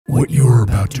What you're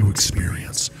about to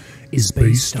experience is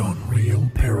based on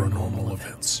real paranormal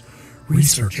events.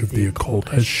 Research of the occult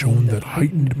has shown that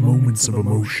heightened moments of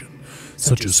emotion,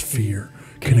 such as fear,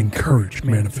 can encourage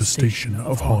manifestation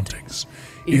of hauntings.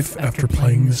 If, after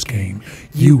playing this game,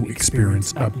 you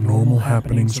experience abnormal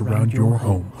happenings around your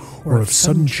home, or have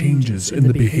sudden changes in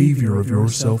the behavior of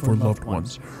yourself or loved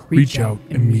ones, reach out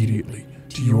immediately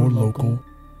to your local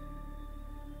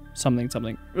something.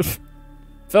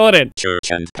 Fill it in.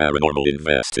 Church and paranormal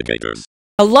investigators.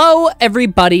 Hello,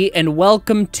 everybody, and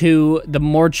welcome to the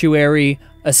Mortuary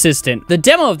Assistant. The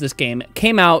demo of this game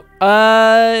came out,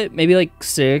 maybe like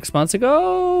 6 months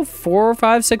ago, 4 or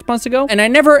 5, 6 months ago, and I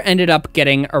never ended up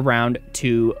getting around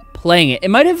to playing it. It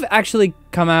might have actually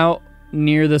come out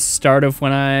near the start of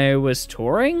when I was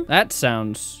touring. That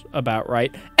sounds about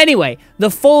right. Anyway, the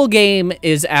full game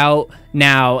is out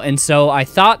now, and so I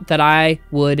thought that I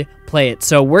would play it.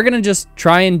 So we're gonna just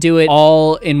try and do it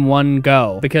all in one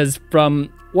go, because from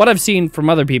what I've seen from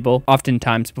other people,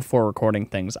 oftentimes before recording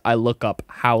things, I look up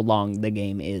how long the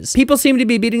game is. People seem to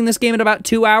be beating this game in about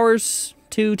 2 hours,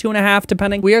 2.5,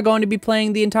 depending. We are going to be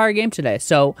playing the entire game today,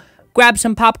 so grab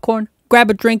some popcorn, grab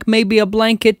a drink, maybe a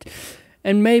blanket,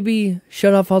 and maybe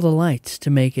shut off all the lights to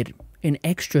make it an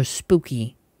extra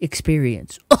spooky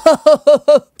experience.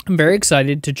 I'm very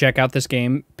excited to check out this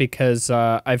game because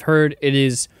I've heard it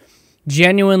is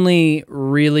genuinely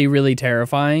really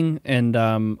terrifying, and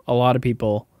a lot of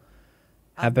people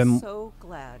have been so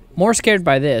glad more scared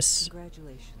by this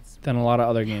than a lot of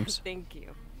other games. Thank you.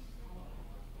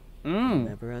 I'll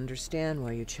never understand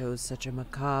why you chose such a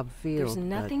macabre field. There's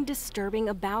nothing disturbing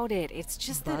about it. It's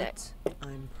just that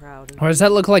I'm proud of Or does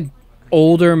that look like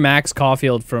older Max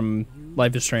Caulfield from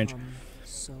Life is Strange?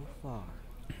 so far.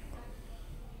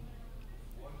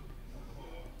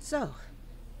 So,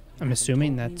 I'm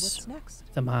assuming told me that's what's next.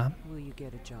 the mom. Will you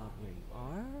get a job where you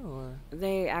are, or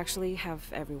they actually have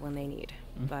everyone they need.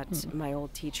 But my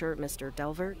old teacher, Mr.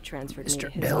 Delver, transferred me to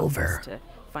Mr. his Delver. office to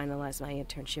finalize my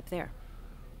internship there.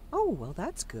 oh, well,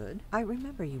 that's good. I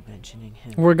remember you mentioning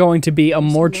him. We're going to be a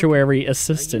Where's he mortuary located?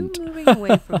 assistant. Are you moving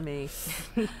away from me?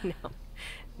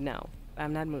 No,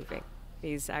 I'm not moving.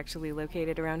 He's actually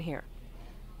located around here.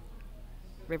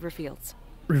 Riverfields.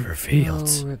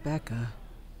 Riverfields. Oh, Rebecca.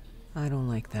 I don't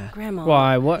like that. Grandma.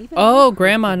 Why? What? Even Oh, I've heard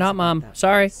grandma, things not about mom. that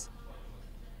Sorry. place.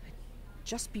 I'd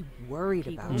just be worried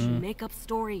People about you. make up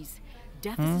stories.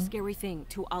 Death is a scary thing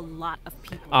to a lot of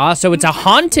people. Ah, so it's a Usually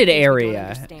haunted things we don't area,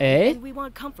 understand, eh? And we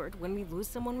want comfort when we lose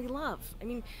someone we love. I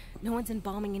mean, no one's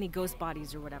embalming any ghost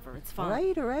bodies or whatever. It's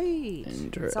fine. All right.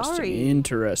 Interesting. Sorry,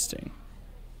 Interesting.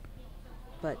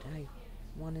 but I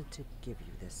wanted to give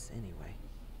you this anyway.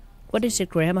 What is it,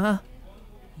 Grandma?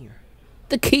 Here.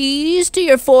 The keys to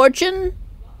your fortune?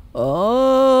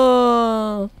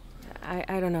 Oh.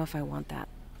 I don't know if I want that.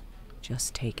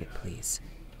 Just take it, please.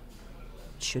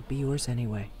 It should be yours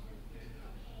anyway.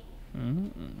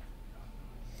 Who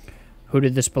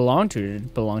did this belong to? Did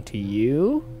it belong to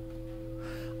you?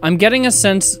 I'm getting a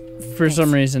sense, for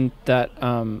some reason, that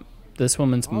this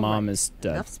woman's All mom right, is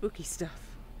dead. Enough spooky stuff.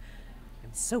 I'm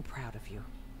so proud of you.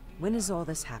 When is all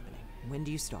this happening? When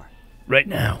do you start? Right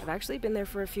now. I've actually been there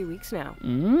for a few weeks now.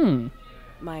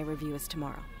 My review is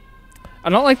tomorrow. I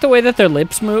don't like the way that their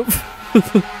lips move.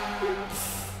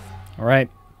 All right.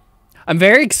 I'm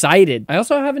very excited. I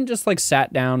also haven't just like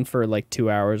sat down for like 2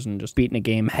 hours and just beaten a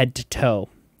game head to toe.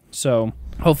 So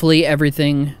hopefully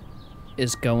everything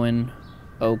is going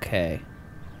okay.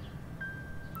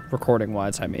 Recording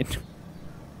wise, I mean.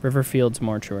 Riverfields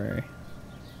Mortuary.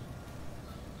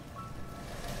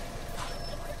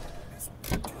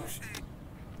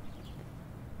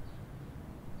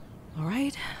 All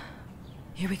right.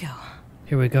 Here we go.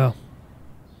 Here we go.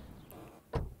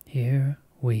 Here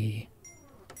we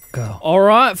go. All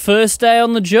right, first day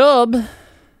on the job.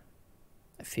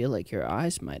 I feel like your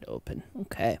eyes might open.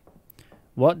 Okay.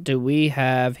 What do we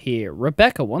have here?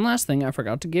 Rebecca, one last thing I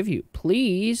forgot to give you.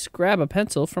 Please grab a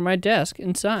pencil from my desk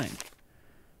and sign.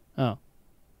 Oh.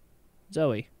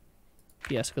 Zoe.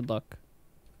 Yes, good luck.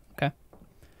 Okay.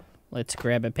 Let's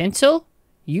grab a pencil.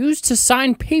 Used to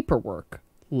sign paperwork.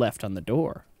 Left on the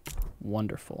door.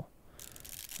 Wonderful.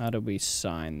 How do we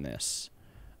sign this?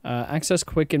 Access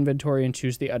quick inventory and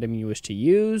choose the item you wish to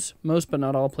use. Most but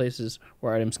not all places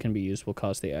where items can be used will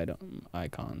cause the item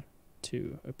icon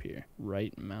to appear.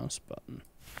 Right mouse button.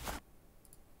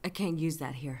 I can't use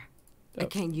that here. I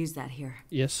can't use that here.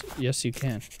 Yes, yes you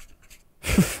can.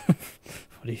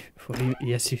 what do you,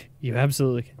 yes you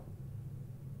absolutely can.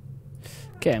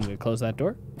 Okay, I'm gonna close that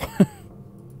door.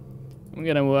 I'm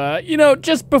gonna, you know,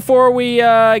 just before we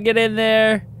get in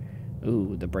there.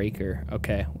 Ooh, the breaker.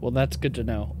 Okay, well that's good to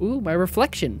know. Ooh, my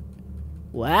reflection.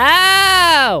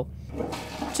 Wow!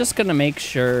 Just gonna make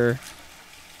sure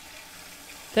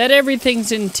that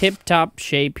everything's in tip-top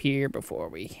shape here before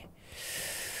we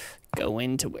go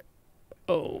into it.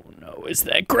 Oh no, is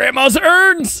that Grandma's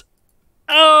urns?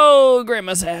 Oh,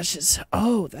 Grandma's ashes.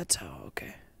 Oh, that's how,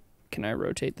 okay. Can I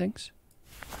rotate things?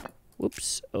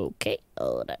 Whoops, okay.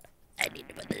 Hold on. I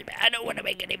don't want to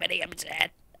make anybody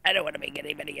upset.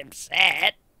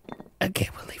 Okay,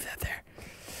 we'll leave that there.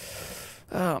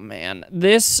 Oh man,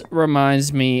 this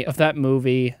reminds me of that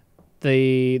movie,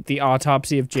 the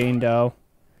Autopsy of Jane Doe.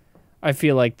 I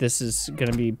feel like this is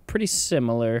gonna be pretty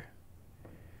similar.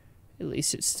 At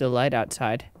least it's still light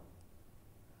outside.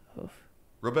 Oh.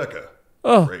 Rebecca.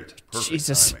 Oh, great. Perfect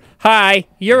Jesus. timing. Hi,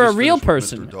 you're a real Finished with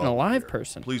person, Mr. an Dalton alive here.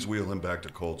 person. Please wheel him back to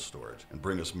cold storage and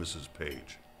bring us Mrs.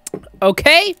 Page.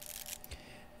 Okay.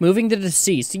 Moving the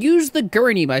deceased. Use the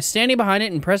gurney by standing behind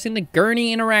it and pressing the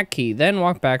gurney interact key. Then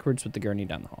walk backwards with the gurney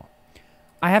down the hall.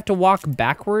 I have to walk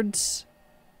backwards?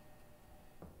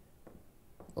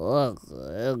 Oh!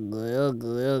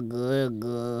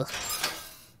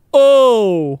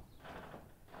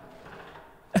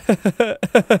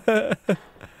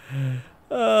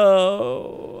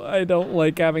 Oh, I don't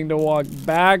like having to walk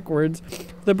backwards.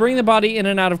 To bring the body in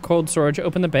and out of cold storage,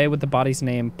 open the bay with the body's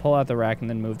name, pull out the rack, and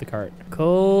then move the cart.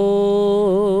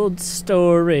 Cold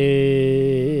storage.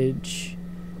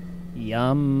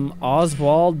 Yum.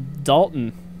 Oswald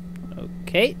Dalton.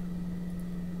 Okay.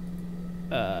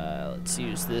 Let's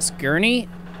use this gurney.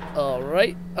 All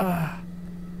right.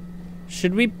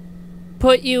 Should we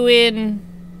put you in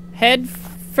head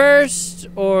first,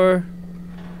 or...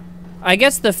 I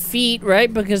guess the feet,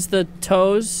 right? Because the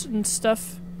toes and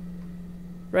stuff,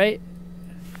 right?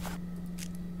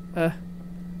 How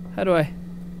do I...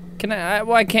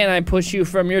 why can't I push you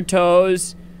from your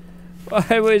toes?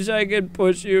 I wish I could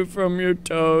push you from your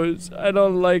toes. I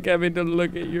don't like having to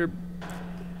look at your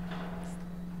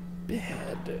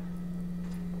head.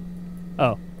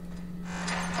 Oh.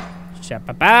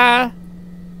 Sha-ba-ba.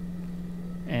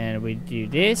 And we do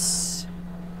this.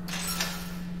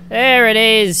 There it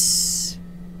is.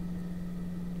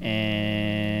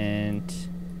 And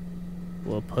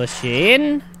we'll push you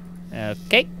in.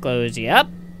 Okay, close you up.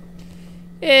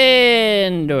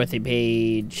 And Dorothy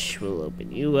Page, we'll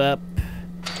open you up.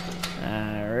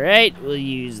 Alright, we'll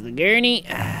use the gurney.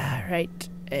 Alright,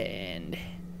 and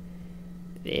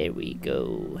there we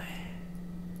go.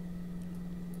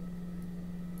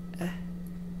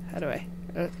 How do I...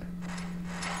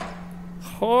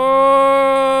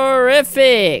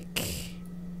 horrific.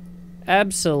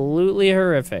 Absolutely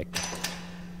horrific.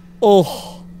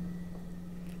 Oh.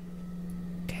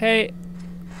 Okay.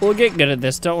 We'll get good at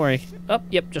this, don't worry. Oh,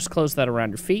 yep, just close that around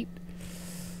your feet.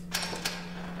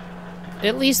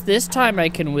 At least this time I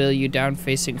can wheel you down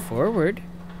facing forward.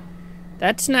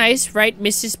 That's nice, right,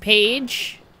 Mrs.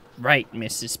 Page? Right,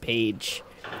 Mrs. Page.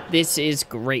 This is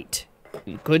great.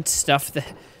 Good stuff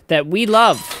that we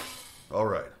love. All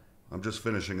right. I'm just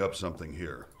finishing up something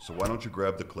here. So why don't you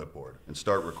grab the clipboard and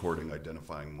start recording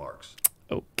identifying marks.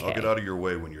 Okay. I'll get out of your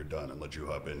way when you're done and let you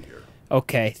hop in here.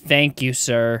 Okay, thank you,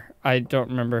 sir. I don't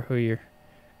remember who your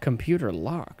computer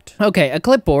locked. Okay, a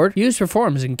clipboard used for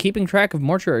forms and keeping track of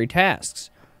mortuary tasks.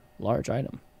 Large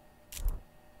item.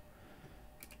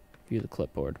 View the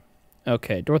clipboard.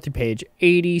 Okay, Dorothy Page,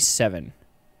 87.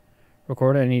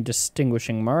 Record any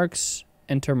distinguishing marks.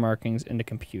 Enter markings into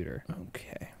computer.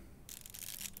 Okay.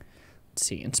 Let's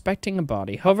see. Inspecting a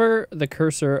body. Hover the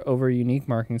cursor over unique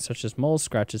markings such as moles,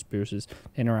 scratches, bruises.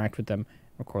 Interact with them.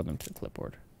 Record them to the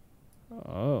clipboard.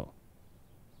 Oh.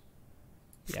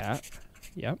 Yeah.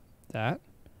 Yep. That.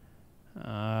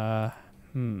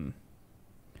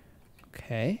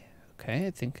 Okay. Okay.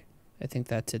 I think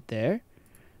that's it there.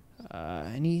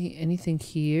 Anything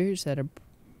here? Is that a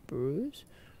bruise?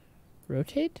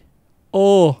 Rotate?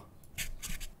 Oh.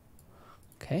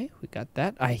 Okay, we got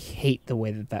that. I hate the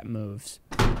way that moves.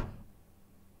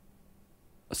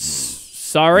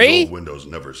 Sorry? These old windows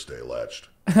never stay latched.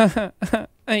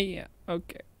 Yeah,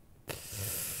 okay.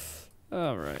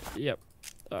 Alright, yep.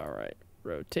 Alright,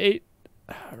 rotate.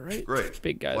 Alright, Great.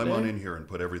 big guy Climb there. on in here and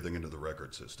put everything into the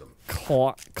record system.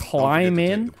 Climb Don't forget to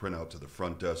in? take the printout to the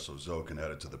front desk so Zoe can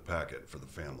add it to the packet for the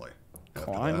family.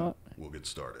 After Climb that, up. we'll get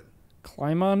started.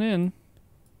 Climb on in.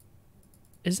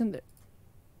 Isn't it?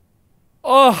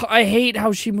 Oh, I hate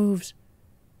how she moves.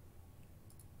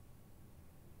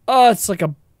 Oh, it's like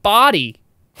a body.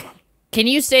 Can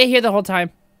you stay here the whole time?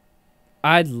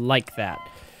 I'd like that.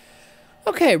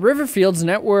 Okay, Riverfield's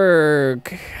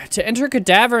network. To enter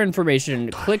cadaver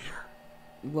information, click...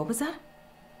 What was that?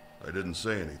 I didn't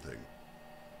say anything.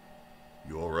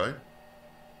 You all right?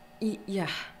 Yeah.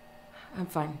 I'm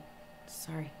fine.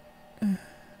 Sorry.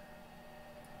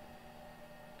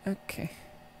 Okay.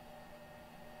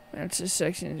 That's the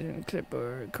sections in the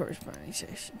clipboard, corresponding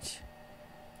sections.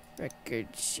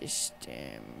 Record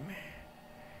system.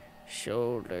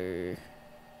 Shoulder.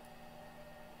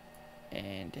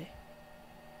 And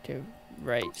the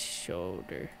right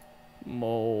shoulder.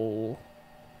 Mole.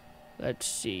 Let's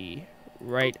see.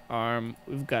 Right arm.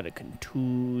 We've got a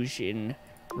contusion.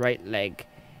 Right leg.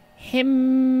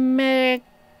 Hemangioma.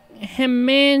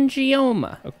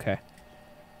 Okay.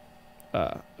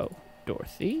 Oh,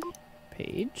 Dorothy.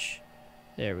 Page.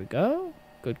 There we go.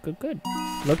 Good.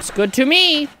 Looks good to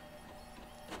me.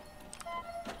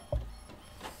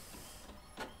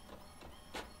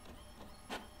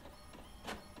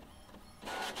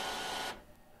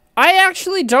 I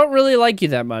actually don't really like you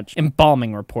that much.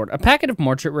 Embalming report. A packet of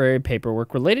mortuary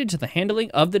paperwork related to the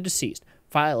handling of the deceased.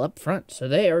 File up front, so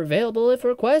they are available if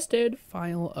requested.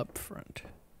 File up front.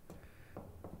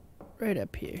 Right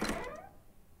up here.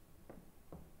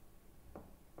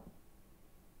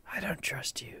 I don't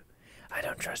trust you. I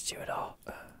don't trust you at all.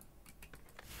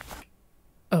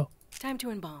 Oh. Time to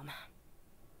embalm.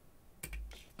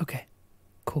 Okay.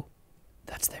 Cool.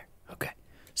 That's there. Okay.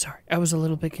 Sorry, I was a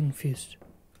little bit confused.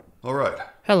 All right.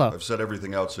 Hello. I've set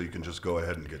everything out so you can just go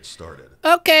ahead and get started.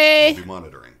 Okay. I'll be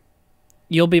monitoring.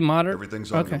 You'll be monitoring?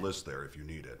 Everything's on your list there if you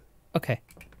need it. Okay.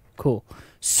 Cool.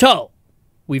 So,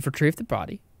 we've retrieved the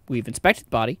body. We've inspected the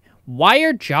body.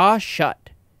 Wire jaw shut.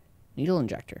 Needle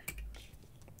injector.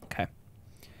 Okay.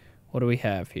 What do we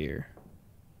have here?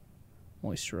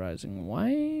 Moisturizing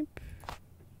wipe.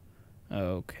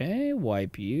 Okay.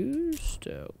 Wipe used.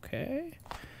 Okay.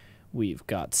 We've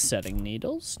got setting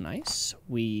needles. Nice.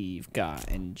 We've got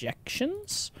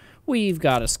injections. We've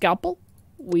got a scalpel.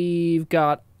 We've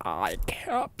got eye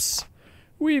caps.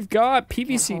 We've got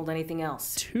PVC Can't hold anything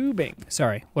else. tubing.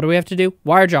 Sorry. What do we have to do?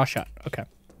 Wire jaw shut. Okay.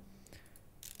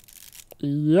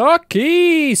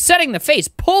 Yucky! Setting the face.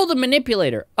 Pull the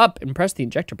manipulator up and press the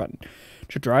injector button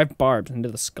to drive barbs into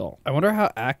the skull. I wonder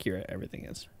how accurate everything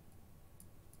is.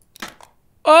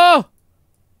 Oh!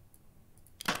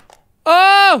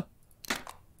 Oh!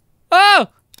 Oh!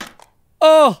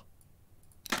 Oh!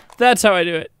 That's how I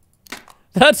do it.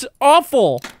 That's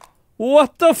awful.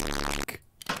 What the fuck?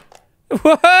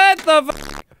 What the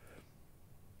fuck?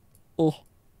 Oh.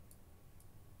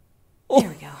 There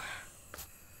we go.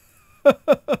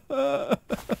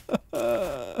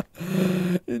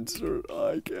 Insert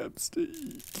eye caps to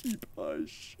keep eyes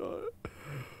shut.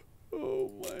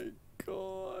 Oh my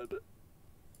god.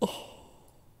 Oh.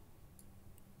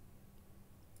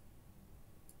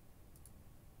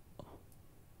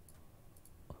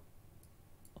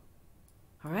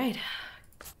 All right.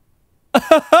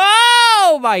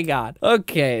 Oh my god.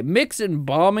 Okay, mix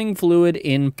embalming fluid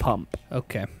in pump.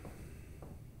 Okay.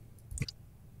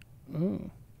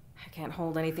 Ooh. I can't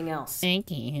hold anything else.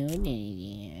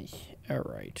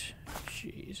 Alright.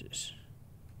 Jesus.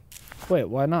 Wait,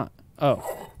 why not?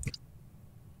 Oh.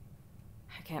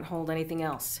 I can't hold anything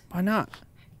else. Why not?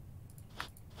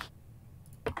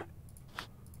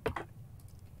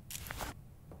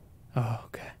 Oh,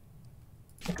 okay.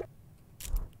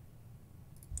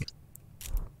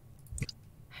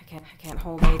 I can't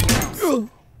hold anything else.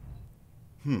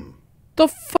 The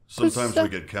fuck was Sometimes that? we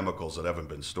get chemicals that haven't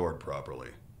been stored properly.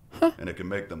 And it can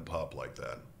make them pop like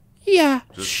that. Yeah,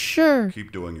 Just sure.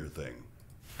 keep doing your thing.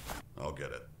 I'll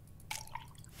get it.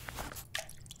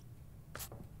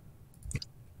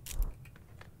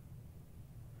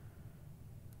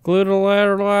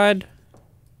 Glutathione.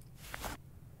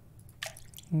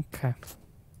 Okay.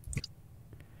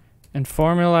 And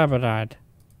formulabidide.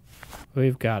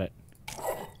 We've got it.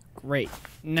 Great.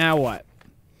 Now what?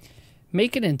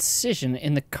 Make an incision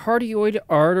in the cardioid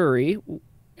artery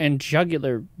and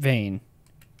jugular vein.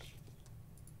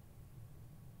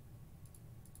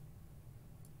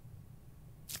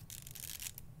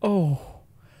 Oh.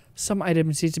 Some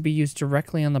items need to be used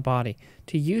directly on the body.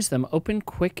 To use them, open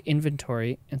Quick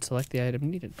Inventory and select the item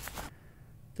needed.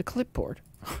 The clipboard.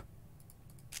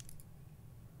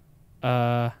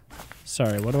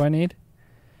 Sorry, what do I need?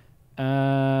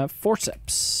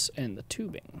 Forceps and the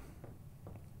tubing.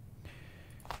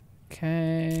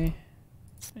 Okay.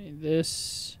 Need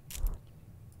this.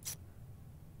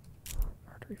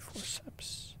 Artery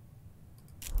forceps.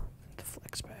 And the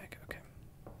flex bag. Okay.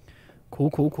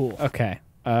 Cool. Okay.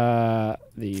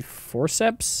 The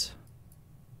forceps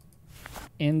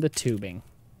and the tubing.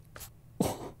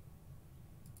 Oh,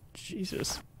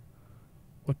 Jesus.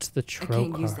 What's the trocar? I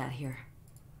can't use that here.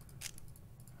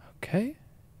 Okay.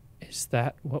 Is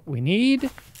that what we need?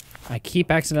 I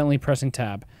keep accidentally pressing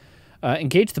tab.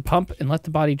 Engage the pump and let the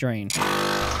body drain.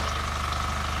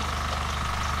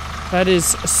 That is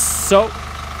so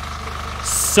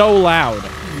loud.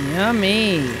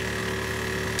 Yummy.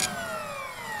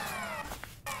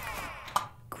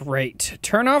 Great.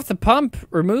 Turn off the pump,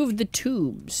 remove the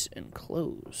tubes, and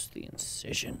close the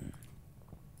incision.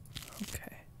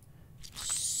 Okay.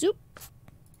 Soup.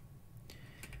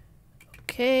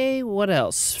 Okay, what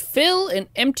else? Fill an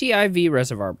empty IV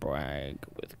reservoir bag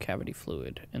with cavity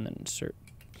fluid and then insert.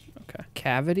 Okay.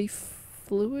 Cavity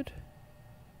fluid?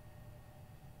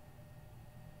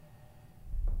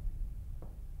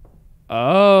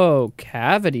 Oh,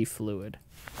 cavity fluid.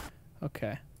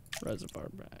 Okay. Reservoir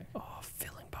bag. Oh,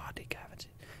 filling body cavity.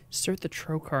 Insert the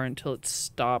trocar until it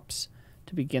stops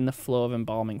to begin the flow of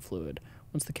embalming fluid.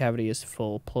 Once the cavity is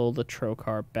full, pull the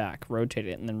trocar back, rotate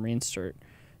it, and then reinsert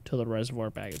till the reservoir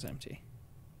bag is empty.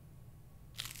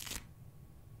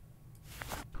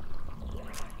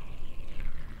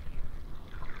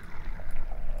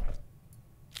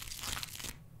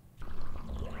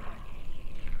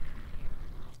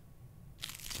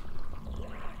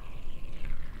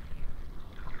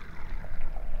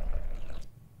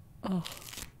 Oh.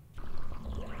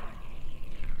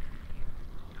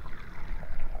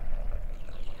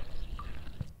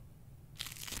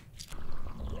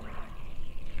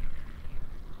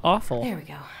 Awful. There we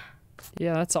go.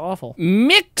 Yeah, that's awful.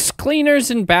 Mix cleaners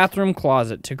in bathroom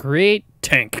closet to create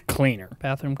tank cleaner.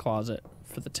 Bathroom closet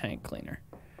for the tank cleaner.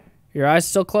 Your eyes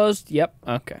still closed? Yep.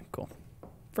 Okay, cool.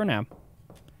 For now.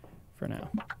 For now.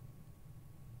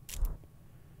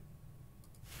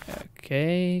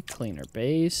 Okay, cleaner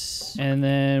base. And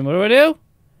then what do?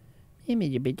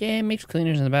 Mix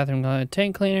cleaners in the bathroom closet.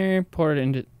 Tank cleaner, pour it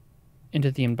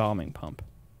into the embalming pump.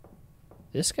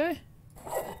 This guy?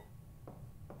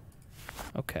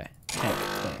 Okay, tank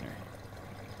cleaner.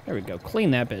 There we go.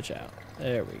 Clean that bitch out.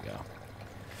 There we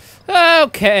go.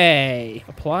 Okay.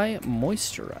 Apply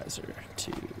moisturizer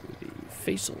to the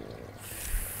facial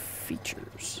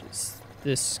features. Is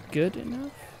this good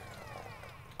enough?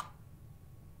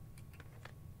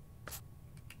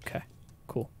 Okay,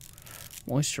 cool.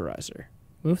 Moisturizer.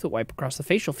 Move the wipe across the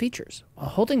facial features while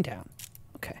holding down.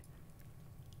 Okay.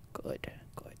 Good.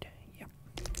 Good. Yep.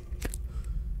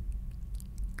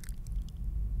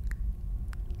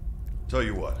 Tell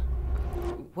you what.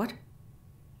 What?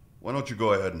 Why don't you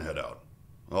go ahead and head out?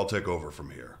 I'll take over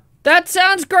from here. That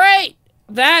sounds great.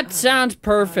 That sounds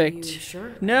perfect. Are you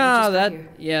sure? No, We just got here.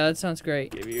 yeah, that sounds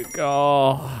great. Give you a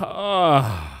call.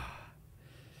 Oh.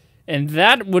 And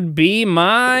that would be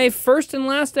my first and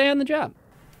last day on the job.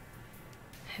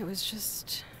 It was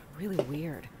just really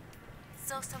weird.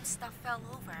 So some stuff fell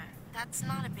over. That's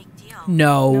not a big deal.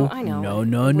 No, I know. no, It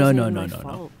no, wasn't no, even no, my no, no,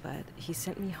 fault, But he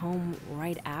sent me home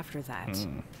right after that.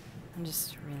 I'm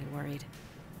just really worried.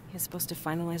 He was supposed to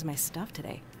finalize my stuff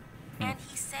today. And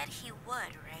he said he would,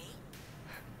 right?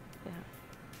 Yeah.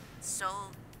 So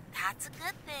that's a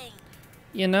good thing.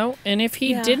 You know, and if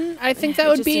he Yeah. didn't, I think It that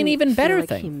would just be an didn't even feel better like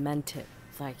He thing. meant it.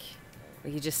 Like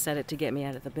he just said it to get me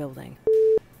out of the building.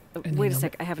 And Wait a then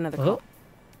sec. I have another Oh. call.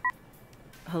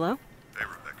 Hello? Hey,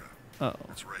 Rebecca. Oh,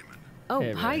 It's Raymond. Oh,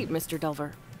 Hey, hi, Raymond. Mr.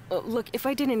 Delver. Look, if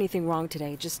I did anything wrong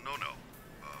today, just... No.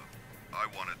 I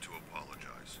wanted to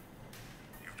apologize.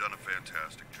 You've done a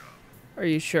fantastic job. are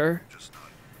you sure? Just not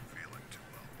feeling too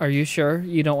well. Are you sure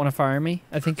you don't want to fire me?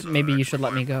 I think That's, maybe you actually should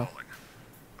let why me I'm go. calling.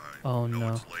 Oh, I know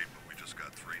no. it's late, but we just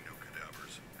got 3 new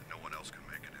cadavers, and no one else can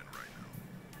make it in right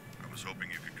now. I was hoping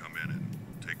you could come in and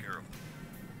take care of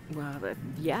them. Well,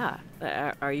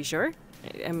 yeah. Are you sure?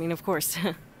 I mean, of course.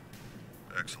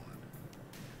 Excellent.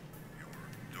 You're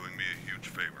doing me a huge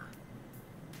favor.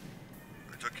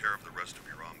 I took care of the rest of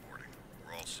your onboarding.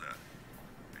 We're all set.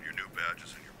 And your new badge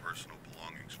is in your personal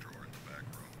belongings drawer in the back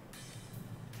room.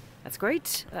 That's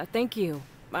great. Thank you.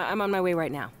 I'm on my way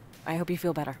right now. I hope you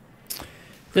feel better.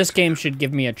 This game should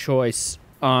give me a choice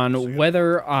on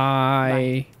whether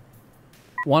I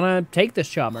want to take this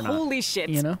job or not. Holy shit.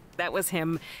 You know? That was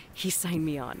him. He signed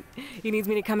me on. He needs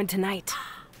me to come in tonight.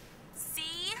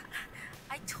 See?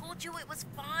 I told you it was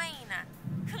fine.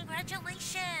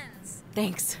 Congratulations.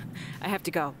 Thanks. I have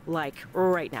to go. Like,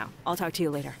 right now. I'll talk to you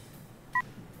later.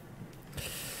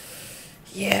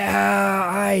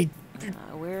 Yeah,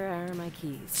 Where are my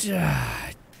keys?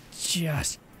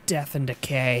 just death and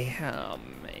decay. Oh,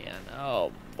 man.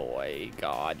 Oh, boy.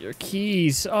 God, your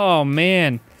keys. Oh,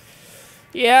 man.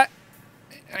 Yeah,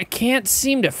 I can't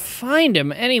seem to find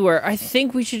him anywhere. I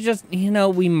think we should just, you know,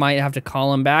 we might have to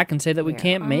call him back and say that we Where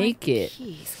can't are my make it.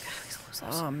 Keys? God, these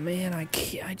losers. Oh, man, I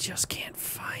just can't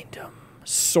find him.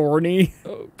 Sorny.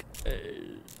 Okay.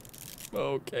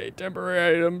 Okay,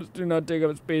 temporary items do not take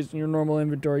up space in your normal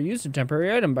inventory. Use a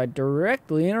temporary item by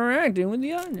directly interacting with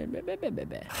the item.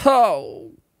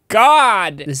 Oh,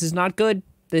 God! This is not good.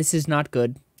 This is not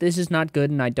good. This is not good,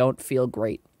 and I don't feel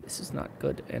great. This is not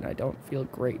good, and I don't feel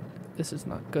great. This is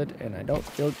not good, and I don't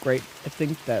feel great. I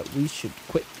think that we should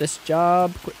quit this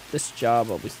job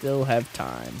while we still have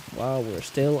time, while we're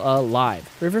still alive.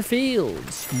 River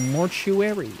Fields,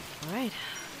 Mortuary. All right,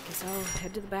 guess I'll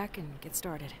head to the back and get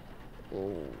started.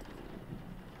 Oh,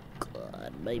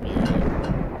 God, maybe.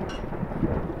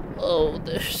 Oh,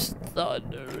 there's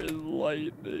thunder and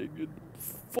lightning and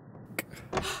fuck.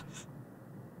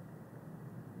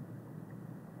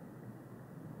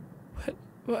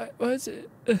 What was it?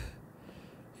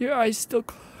 Your eyes still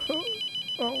closed.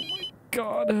 Oh my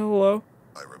God, hello.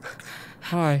 Hi, Rebecca.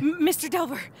 Hi. Mr.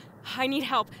 Delver, I need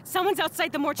help. Someone's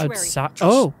outside the mortuary.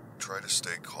 Oh. Try to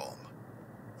stay calm.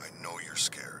 I know you're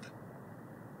scared.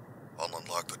 I'll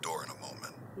unlock the door in a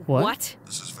moment. What?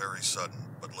 This is very sudden,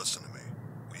 but listen to me.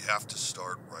 We have to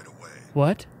start right away.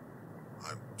 What?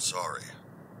 I'm sorry.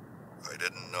 I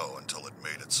didn't know until it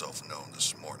made itself known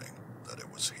this morning that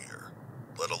it was here,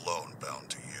 let alone bound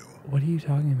to you. What are you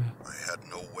talking about? I had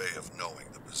no way of knowing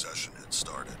the possession had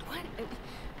started. What?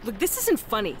 Look, this isn't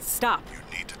funny. Stop.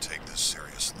 You need to take this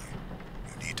seriously.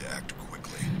 You need to act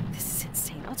quickly. This is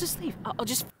insane. I'll just leave. I'll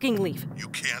just fucking leave. You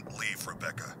can't leave,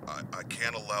 Rebecca. I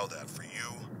can't allow that for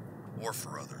you or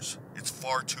for others. It's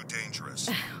far too dangerous.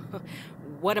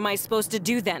 What am I supposed to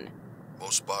do then?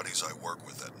 Most bodies I work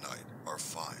with at night are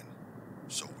fine,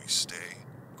 so we stay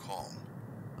calm.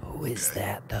 Who is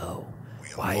that, though? We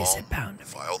Why is embalm, it bound to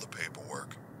me? File the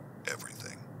paperwork,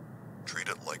 everything. Treat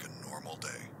it like a normal day.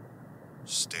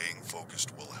 Staying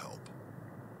focused will help.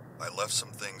 I left some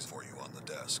things for you on the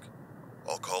desk.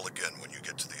 I'll call again when you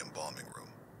get to the embalming room.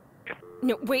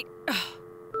 No, wait. Ugh.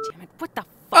 Damn it. What the fuck?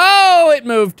 Oh, it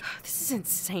moved. This is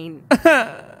insane.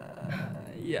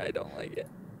 Yeah, I don't like it.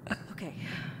 Okay.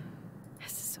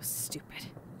 This is so stupid.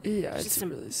 Yeah, Just it's some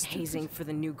really stupid. hazing for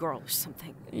the new girl or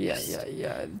something.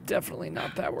 Yeah. Definitely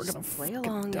not that. We're gonna play fucking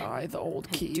along die. The old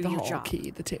and key, do the your hall job.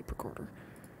 key, the tape recorder.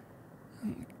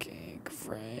 Okay,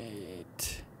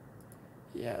 great.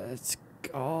 Yeah, that's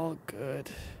all good.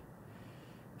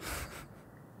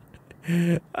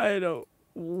 I don't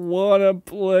wanna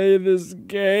play this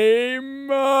game.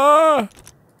 The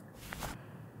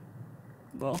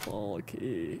hall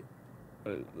key.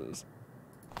 What is this?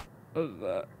 What is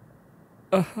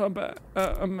that?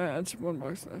 A match, one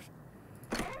box knife.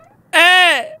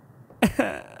 Hey!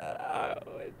 I'm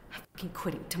fucking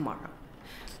quitting tomorrow.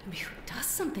 I mean, who does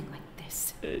something like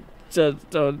this? I just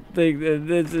don't think that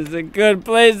this is a good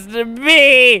place to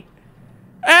be.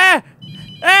 Ah!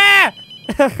 Ah!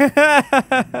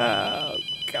 Oh,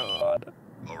 God.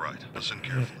 All right, listen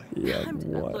carefully. Yeah,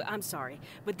 what? Look, I'm sorry,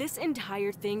 but this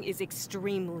entire thing is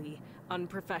extremely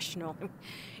unprofessional.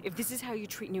 If this is how you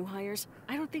treat new hires,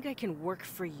 I don't think I can work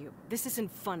for you. This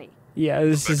isn't funny. Yeah,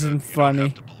 this Rebecca, isn't you funny. don't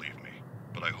have to believe me,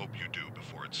 but I hope you do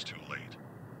before it's too late.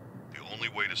 The only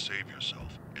way to save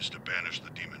yourself is to banish the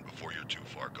demon before you're too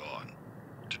far gone.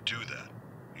 To do that,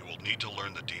 you will need to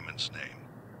learn the demon's name,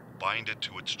 bind it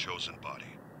to its chosen body,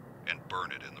 and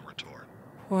burn it in the retort.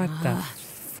 What the?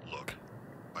 Look,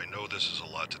 I know this is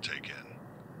a lot to take in.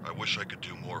 I wish I could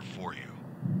do more for you.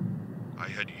 I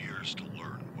had years to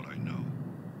learn what I know.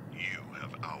 You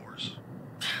have hours.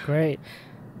 Great.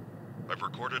 I've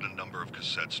recorded a number of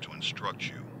cassettes to instruct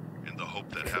you in the hope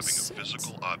that having a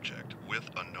physical object with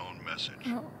a known message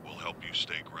will help you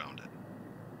stay grounded.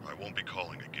 I won't be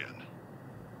calling again.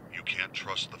 You can't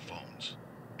trust the phones.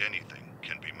 Anything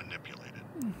can be manipulated.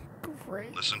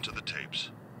 Great. Listen to the tapes.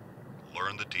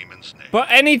 Learn the demon's name. But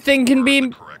anything can Burn be the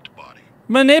correct body.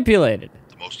 manipulated.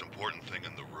 The most important thing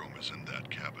in the room is in that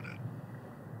cabinet.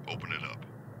 Open it up.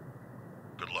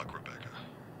 Good luck, Rebecca.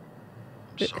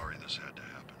 I'm sorry this had to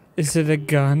happen. Is it a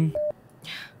gun?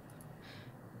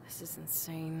 This is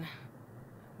insane.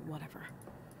 Whatever.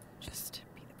 Just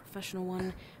be the professional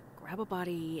one, grab a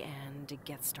body, and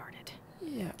get started.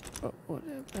 Yeah, but what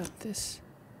about this?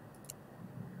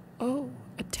 Oh,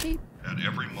 a tape. At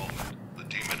every moment, the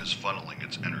demon is funneling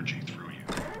its energy through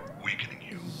you, weakening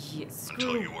you, Yes.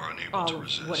 until you are unable to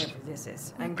resist. Whatever this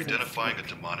is. I'm gonna Identifying a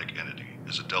demonic entity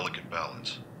is a delicate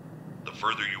balance. The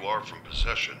further you are from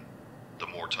possession, the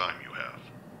more time you have.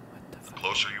 What the The fuck?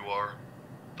 closer you are,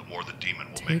 the more the demon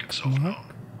will Take make itself mark?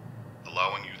 known,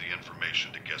 allowing you the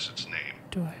information to guess its name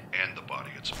Do I? and the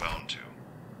body it's bound to.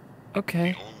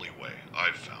 Okay. The only way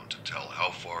I've found to tell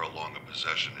how far along a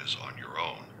possession is on your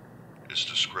own is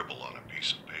to scribble on a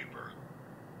piece of paper.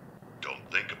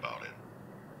 Don't think about it.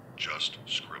 Just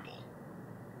scribble.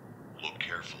 Look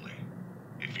carefully.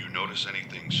 If you notice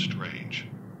anything strange,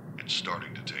 it's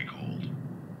starting to take hold.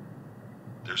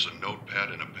 There's a notepad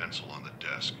and a pencil on the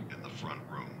desk in the front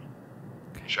room.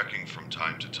 Checking from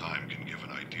time to time can give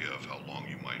an idea of how long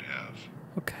you might have.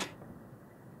 Okay.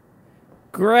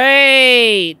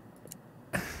 Great!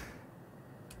 To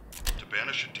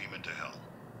banish a demon to hell,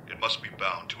 it must be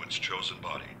bound to its chosen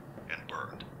body and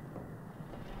burned.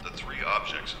 The 3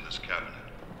 objects in this cabinet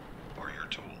are your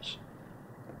tools.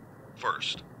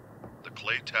 First, the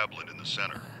clay tablet in the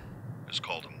center is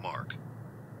called a mark.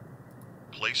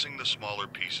 Placing the smaller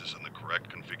pieces in the correct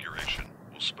configuration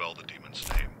will spell the demon's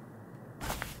name.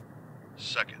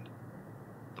 Second,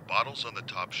 the bottles on the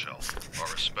top shelf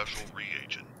are a special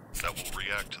reagent that will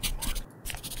react to the mark.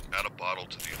 Add a bottle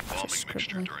to the embalming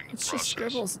mixture during the process. It's just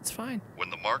scribbles, it's fine. When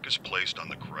the mark is placed on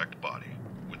the correct body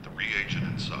with the reagent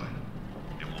inside,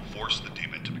 it will force the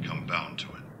demon to become bound to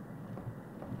it.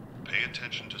 Pay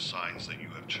attention to signs that you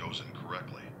have chosen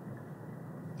correctly.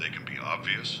 They can be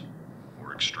obvious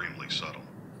or extremely subtle.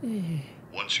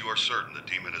 Once you are certain the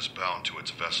demon is bound to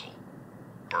its vessel,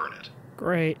 burn it.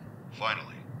 Great.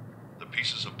 Finally, the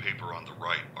pieces of paper on the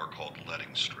right are called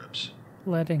letting strips.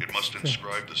 Letting It must strips.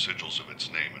 inscribe the sigils of its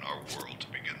name in our world to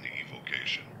begin the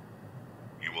evocation.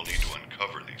 You will need to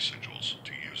uncover these sigils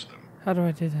to use them. How do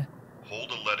I do that?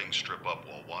 Hold a letting strip up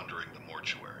while wandering the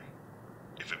mortuary.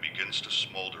 If it begins to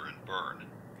smolder and burn,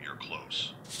 you're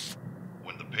close.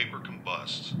 When the paper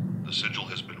combusts, the sigil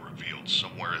has been revealed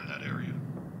somewhere in that area.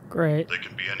 Great. They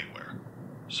can be anywhere,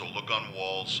 so look on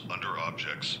walls, under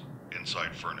objects,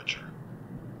 inside furniture,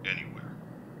 anywhere.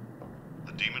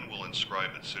 The demon will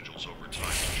inscribe its sigils over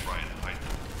time to try and hide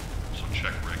them, so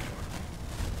check regularly.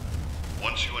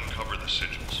 Once you uncover the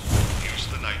sigils, use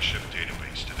the night shift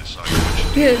database to decide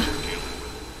which demons you're dealing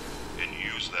with, and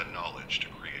use that knowledge to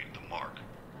create the mark.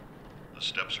 The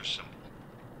steps are simple.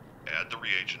 Add the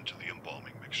reagent to the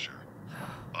embalming mixture.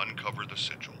 Uncover the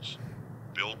sigils.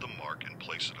 Build the mark and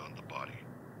place it on the body.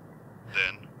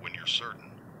 Then, when you're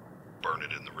certain, burn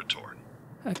it in the retort.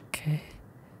 Okay.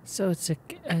 So it's a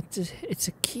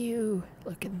Q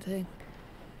looking thing.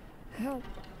 How?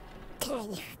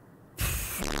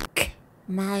 Fuck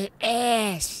my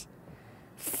ass.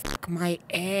 Fuck my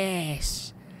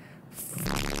ass.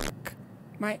 Fuck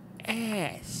my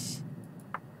ass.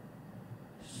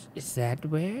 Is that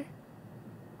where?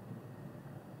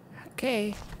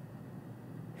 Okay.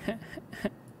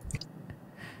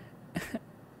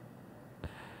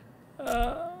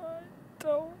 I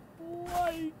don't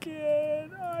like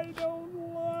it. I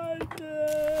don't like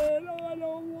it. I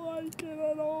don't like it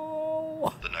at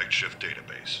all. The night shift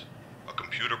database. A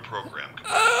computer program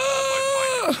combines all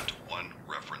my findings into one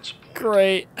reference point.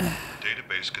 Great. The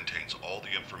database contains all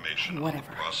the information on Whatever.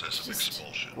 the process of Just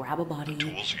expulsion, grab a body the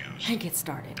tools used, and get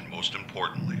started. and most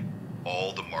importantly,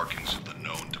 all the markings of the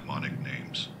known demonic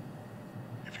names.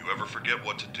 If you ever forget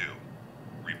what to do,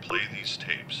 replay these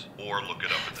tapes or look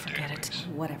it up in the Forget it. database.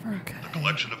 Whatever. The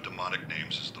collection of demonic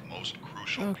names is the most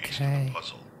crucial piece to the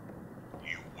puzzle.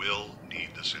 You will need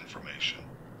this information.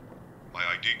 My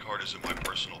ID card is in my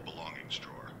personal belongings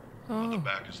drawer. On the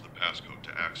back is the passcode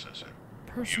to access it.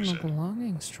 Personal Use it.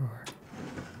 belongings drawer.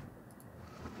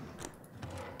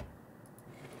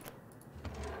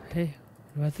 Hey,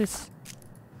 what about this?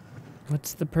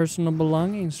 What's the personal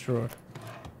belongings drawer?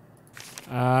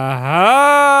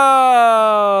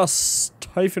 Aha!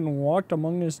 Typhon walked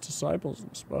among his disciples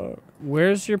and spoke.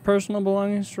 Where's your personal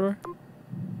belongings drawer?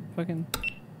 Fucking...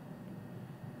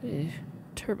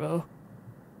 Turbo.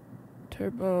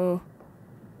 Turbo.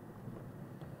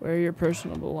 Where are your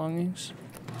personal belongings?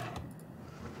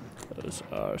 Those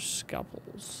are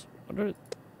scalpels. What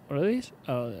are these?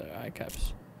 Oh, they're eye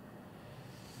caps.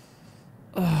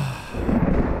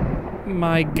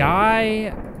 My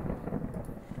guy...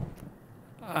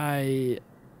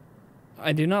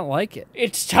 I do not like it.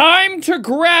 It's time to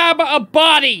grab a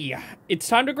body! It's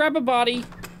time to grab a body.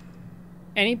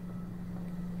 Anybody?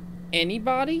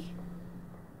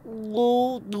 I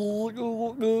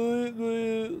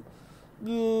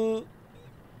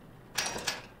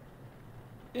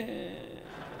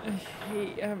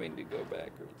hate having to go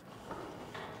backwards.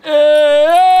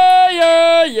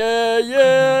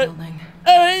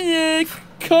 Yeah.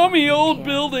 Cummy old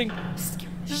building.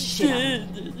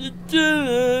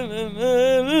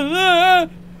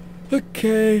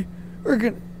 Okay, we're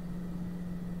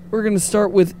gonna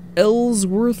start with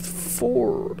Ellsworth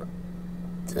Ford.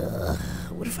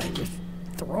 What if I just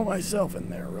throw myself in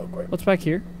there real quick? What's back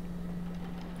here?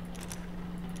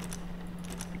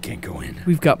 I can't go in.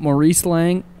 We've got Maurice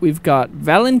Lang. We've got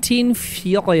Valentine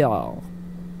Filial.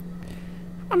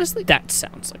 Honestly, that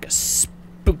sounds like a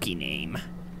spooky name.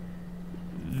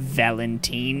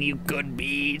 Valentine, you could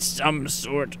be some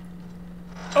sort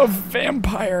of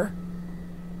vampire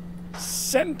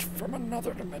sent from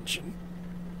another dimension.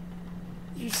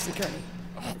 You think I...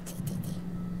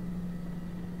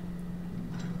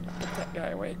 Put that guy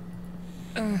away.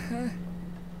 Uh-huh.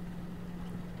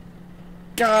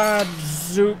 God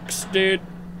zooks, dude.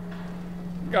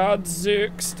 God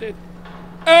zooks, dude.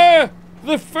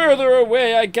 The further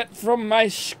away I get from my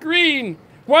screen,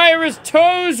 why are his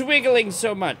toes wiggling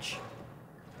so much?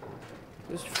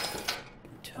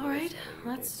 All right,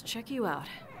 let's check you out.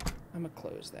 I'm gonna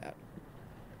close that.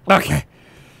 Okay.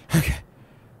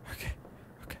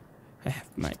 I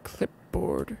have my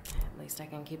clipboard. At least I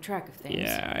can keep track of things.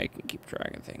 Yeah, I can keep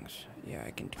track of things. Yeah,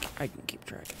 I can keep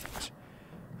track of things.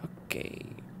 Okay,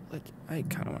 I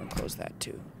kind of want to close that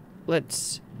too.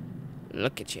 Let's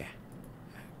look at you.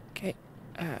 Okay,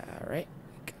 all right.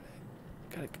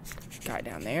 Got a guy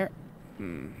down there.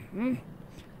 Mm-hmm.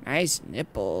 Nice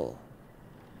nipple.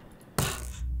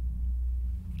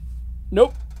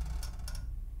 Nope.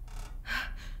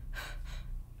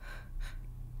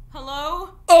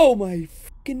 Hello? Oh my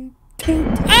fucking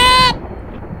taint. Ah!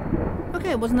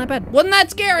 Okay, wasn't that bad. Wasn't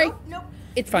that scary? Nope.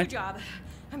 It's fine. Good job.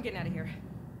 I'm getting out of here.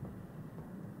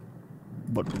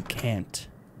 But we can't.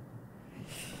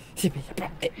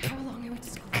 How long I went to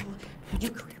school? You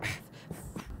career path.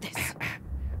 This.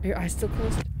 Are your eyes still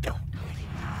closed?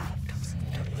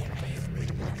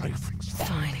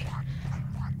 Fine.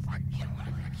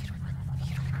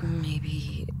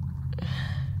 Maybe.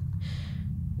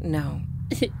 No.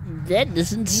 That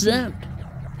doesn't sound.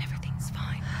 Everything's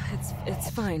fine. It's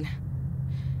fine.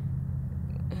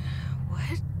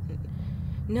 What?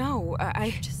 No,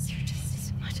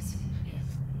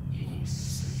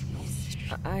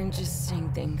 I'm just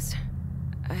saying things.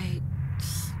 I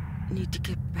need to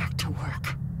get back to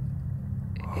work.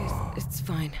 It's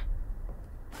fine.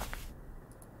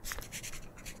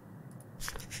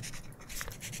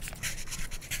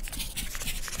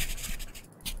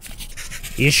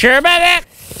 You sure about that?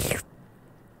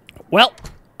 Well,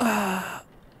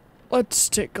 let's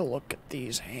take a look at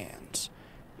these hands.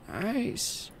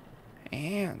 Nice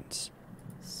hands.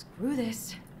 Screw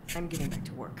this. I'm getting back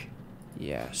to work.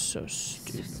 Yeah, so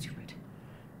stupid. So stupid.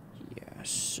 Yeah,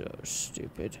 so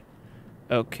stupid.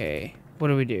 Okay, what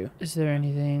do we do? Is there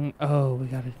anything? Oh, we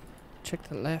gotta check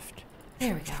the left.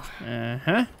 There we go.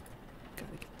 Uh-huh.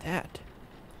 Gotta get that.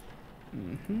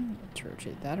 Mm-hmm. Let's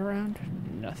rotate that around.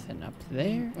 Nothing up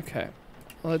there. Okay.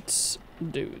 Let's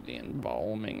do the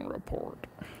embalming report.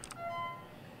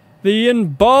 The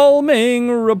embalming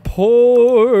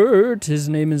report. His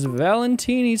name is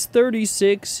Valentine. He's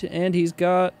 36, and he's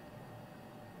got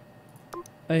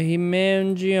a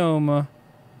hemangioma.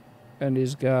 And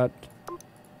he's got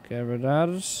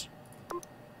cavities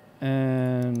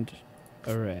and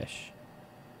a rash.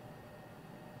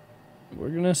 We're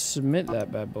gonna submit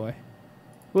that bad boy.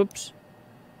 Whoops.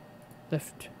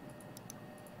 Left.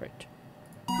 Right.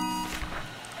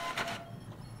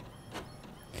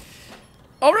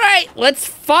 Alright, let's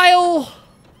file.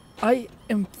 I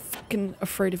am fucking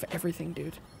afraid of everything,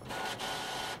 dude.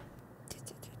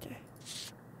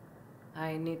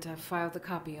 I need to file the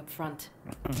copy up front.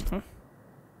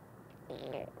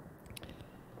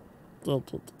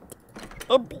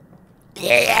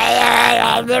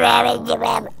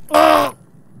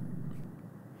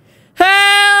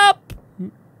 Help!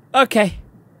 Okay.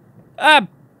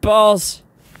 Balls.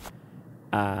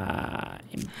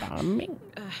 Embalming?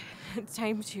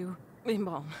 Time to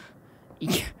embalm.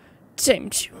 Yeah, time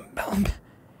to embalm.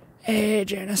 Hey,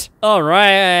 Janice. All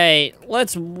right,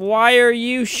 let's wire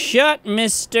you shut,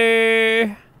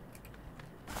 mister.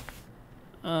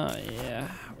 Oh, yeah.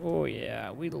 Oh,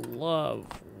 yeah. We love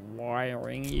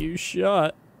wiring you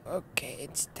shut. Okay,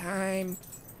 it's time.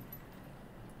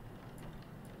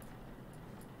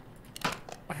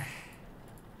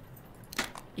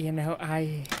 You know,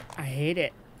 I hate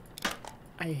it.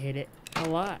 I hate it a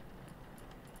lot.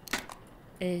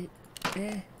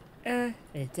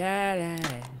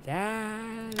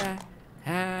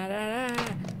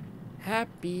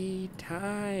 Happy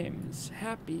times,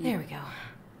 happy There we go.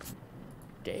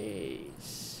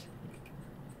 days.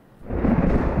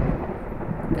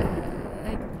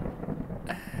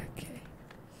 Okay.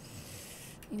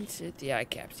 Insert the eye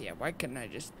caps. Yeah, why couldn't I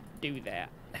just do that?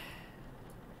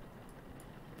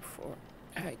 Before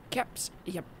eye caps.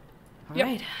 Yep. All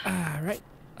right. All right.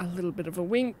 A little bit of a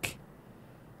wink.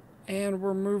 And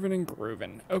we're moving and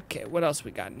grooving. Okay, what else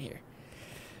we got in here?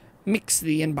 Mix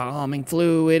the embalming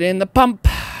fluid in the pump.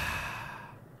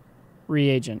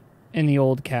 Reagent in the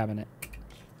old cabinet.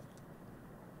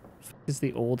 Is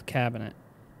the old cabinet.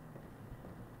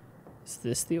 Is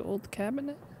this the old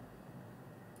cabinet?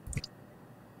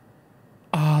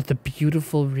 Ah, the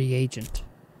beautiful reagent.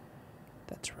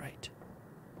 That's right.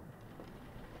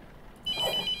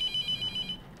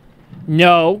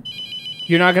 No.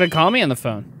 You're not gonna call me on the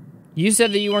phone. You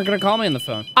said that you weren't gonna call me on the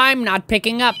phone. I'm not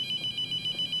picking up.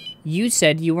 You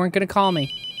said you weren't gonna call me.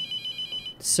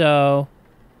 So,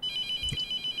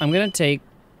 I'm gonna take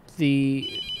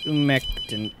the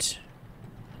umectant.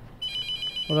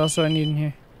 What else do I need in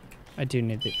here? I do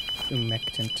need the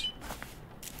umectant.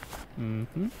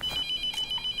 Mm-hmm.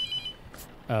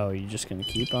 Oh, you're just gonna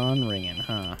keep on ringing,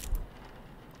 huh?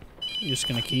 You're just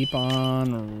gonna keep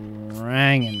on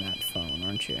ringing that phone,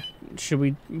 aren't you? Should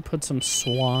we put some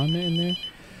swan in there?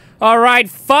 All right,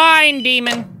 fine,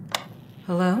 demon.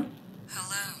 Hello?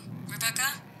 Hello,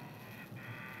 Rebecca?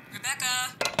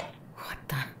 Rebecca? What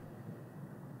the?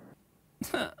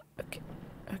 Okay.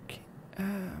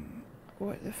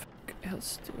 What the fuck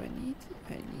else do I need?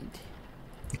 I need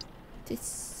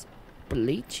this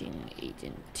bleaching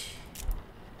agent.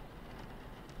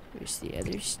 Where's the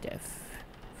other stuff?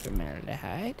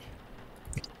 Formaldehyde.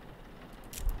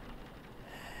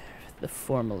 The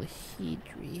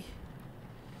formaldehyde.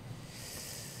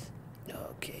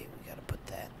 Okay, we gotta put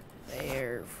that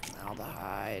there.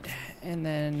 Formaldehyde. And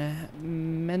then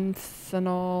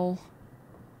menthanol.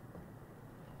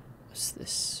 What's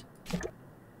this?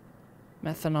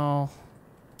 Methanol.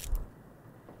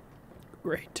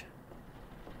 Great.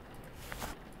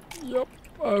 Yep.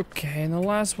 Okay, and the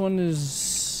last one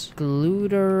is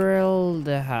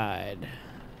glutaraldehyde.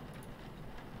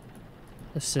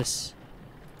 What's this?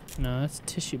 No, that's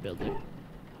tissue builder.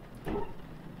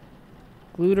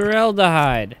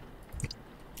 Glutaraldehyde.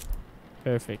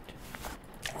 Perfect.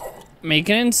 Make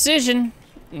an incision.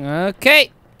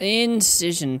 Okay.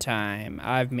 Incision time.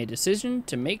 I've made a decision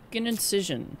to make an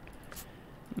incision.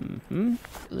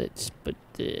 Let's put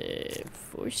the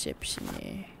forceps in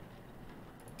there.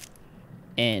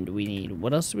 And we need,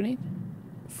 what else do we need?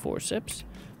 Forceps.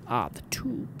 Ah, the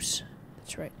tubes.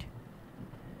 That's right.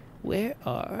 Where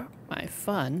are my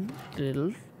fun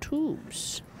little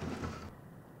tubes?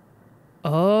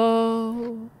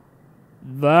 Oh,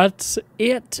 that's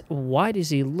it. Why does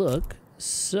he look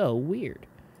so weird?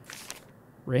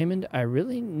 Raymond, I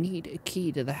really need a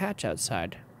key to the hatch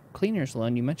outside. Cleaner's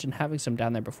loan, you mentioned having some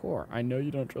down there before. I know you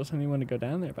don't trust anyone to go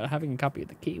down there, but having a copy of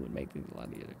the key would make things a lot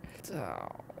easier. Oh,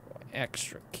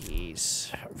 extra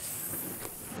keys.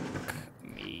 Fuck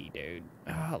me, dude.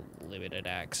 Oh, limited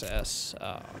access.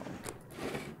 Oh.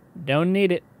 Don't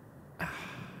need it.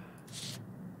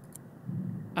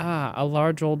 Ah, a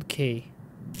large old key.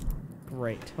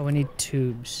 Great. Oh, we need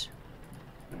tubes.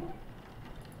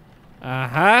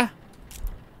 Uh-huh.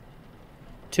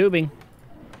 Tubing.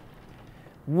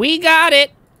 We got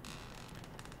it!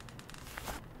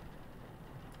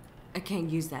 I can't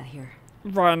use that here.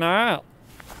 Why not?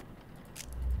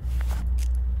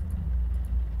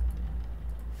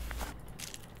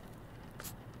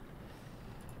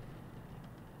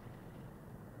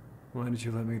 Why did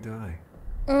you let me die?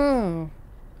 Oh,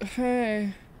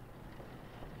 hey.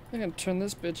 I'm gonna turn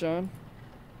this bitch on.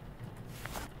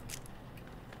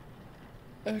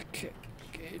 Okay,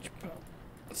 gauge pump.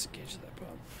 Let's gauge that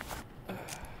pump.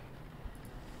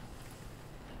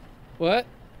 What?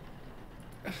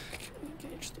 Can we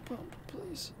gauge the pump,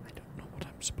 please? I don't know what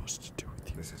I'm supposed to do with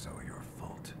you. This is all your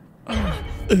fault. I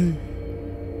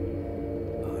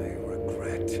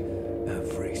regret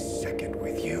every second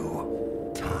with you.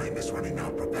 Time is running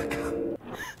out, Rebecca.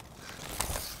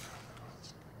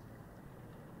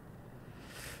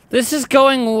 This is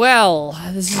going well.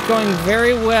 This is going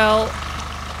very well.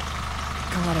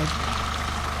 God, I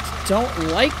don't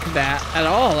like that at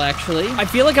all, actually. I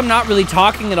feel like I'm not really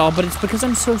talking at all, but it's because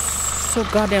I'm so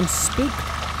goddamn spooked.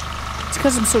 It's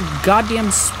because I'm so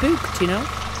goddamn spooked, you know?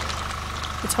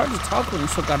 It's hard to talk when I'm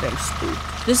so goddamn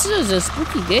spooked. This is a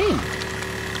spooky game.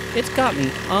 It's got me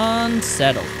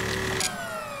unsettled.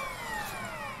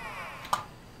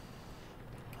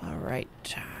 All right,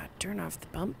 turn off the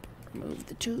pump, remove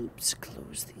the tubes,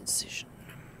 close the incision.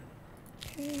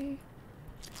 Okay.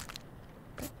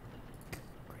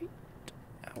 Great.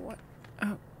 What?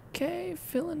 Okay,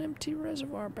 fill an empty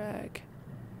reservoir bag.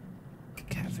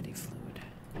 Cavity fluid.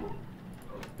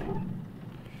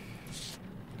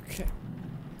 Okay.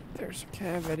 There's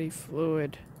cavity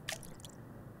fluid.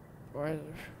 Why?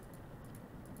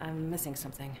 I'm missing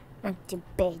something. Missing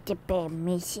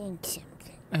something.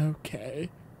 Okay.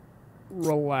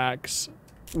 Relax.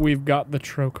 We've got the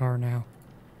trocar now.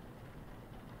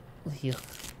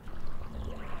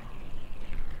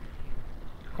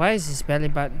 Why does his belly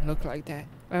button look like that?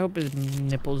 I hope his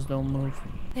nipples don't move.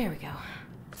 There we go.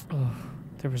 Oh,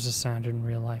 there was a sound in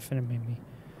real life and it made me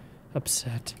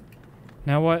upset.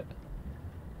 Now what?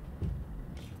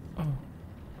 Oh.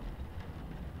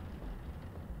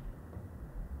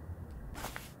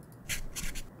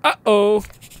 Uh-oh.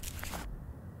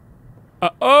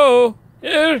 Uh-oh.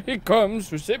 Here he comes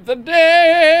to save the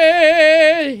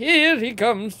day. Here he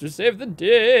comes to save the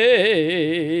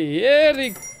day. Here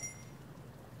he...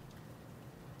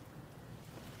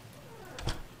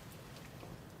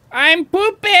 I'm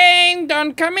pooping!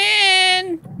 Don't come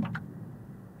in!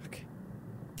 Okay.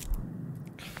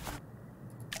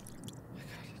 I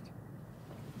got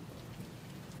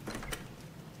it.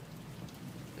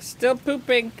 Still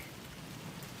pooping.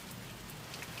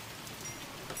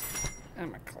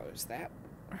 I'm gonna close that.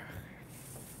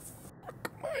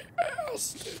 Fuck my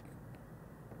ass, dude.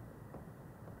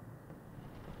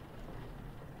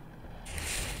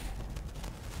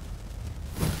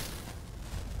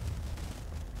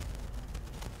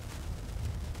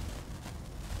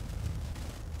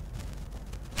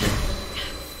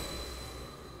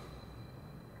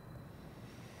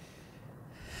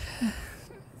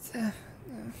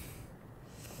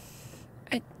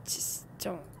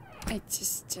 I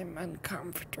just am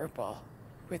uncomfortable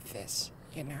with this,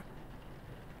 you know.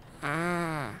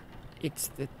 Ah, it's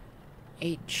the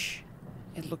H.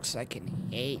 It looks like an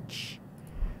H.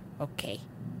 Okay.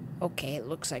 Okay, it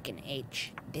looks like an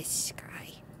H. This guy.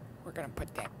 We're gonna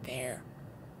put that there.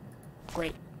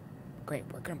 Great. Great,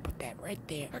 we're gonna put that right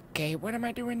there. Okay, what am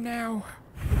I doing now?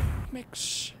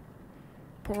 Mix.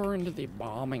 Pour into the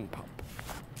embalming pump.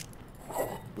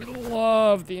 We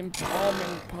love the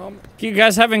embalming pump. You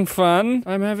guys having fun?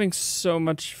 I'm having so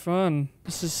much fun.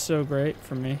 This is so great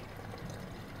for me.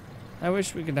 I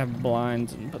wish we could have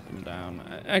blinds and put them down.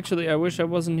 Actually, I wish I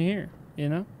wasn't here, you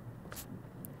know?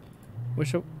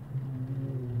 Wish I...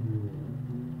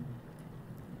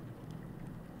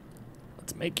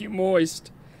 Let's make you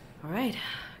moist. All right.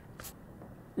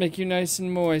 Make you nice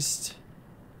and moist.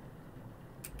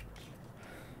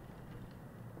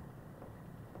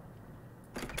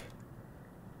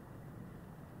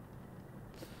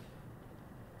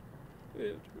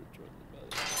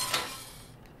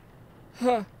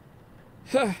 Huh.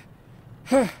 Huh.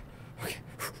 Huh. Okay.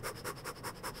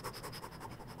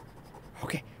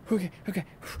 Okay. Okay. Okay.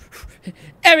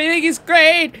 Everything is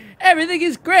great. Everything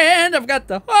is grand. I've got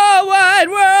the whole wide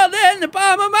world in the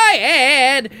palm of my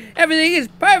hand. Everything is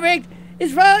perfect.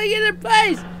 It's falling into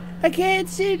place. I can't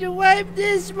seem to wipe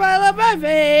this smile off my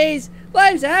face.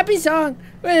 Life's a happy song.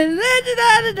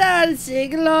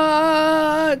 Sing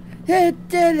along.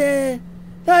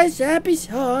 Life's a happy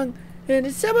song. And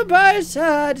it's someone by your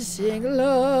side to sing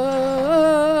along.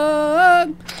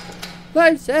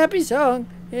 Life's a happy song.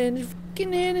 And it's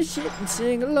fucking in a shit and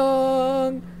sing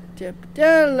along. Life's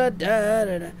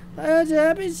a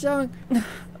happy song.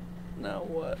 Now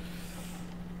what?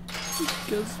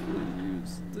 Guess we'll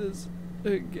use this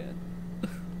again.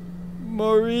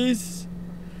 Maurice.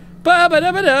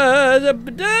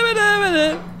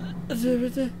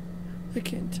 I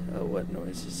can't tell what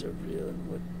noises are real and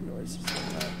what noises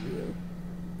are not real.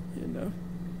 You know?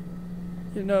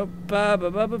 You know,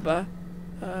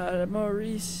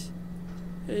 Maurice.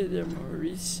 Hey there,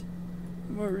 Maurice.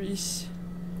 Maurice.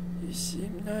 You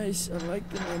seem nice. I like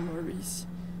the name Maurice.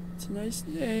 It's a nice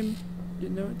name. You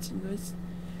know, it's a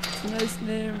nice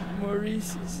name.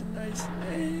 Maurice is a nice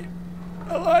name.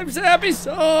 A life's a happy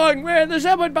song where there's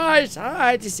someone by your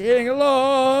side to sing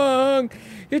along.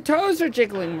 Your toes are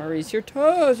jiggling, Maurice. Your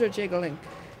toes are jiggling.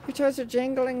 Your toes are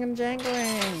jingling and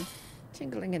jangling.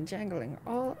 Jingling and jangling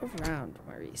all around,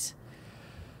 Maurice.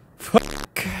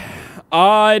 Fuck.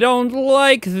 I don't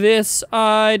like this.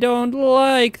 I don't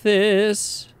like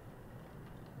this.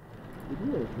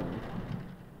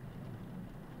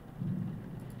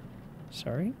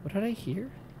 Sorry? What did I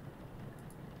hear?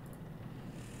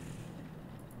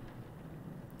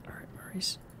 Alright,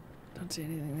 Maurice. Don't see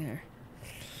anything there.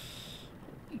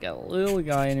 You got a little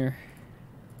guy in here.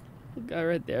 Little guy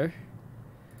right there.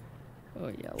 Oh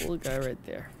yeah, little guy right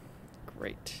there.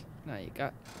 Great. Now you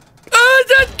got...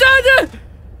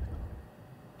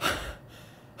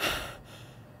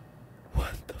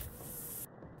 What the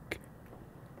fuck?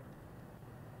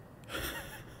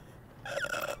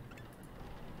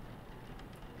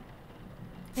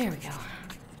 There we go.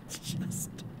 Just...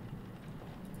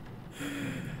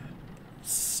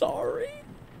 Sorry?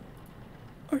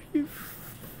 Are you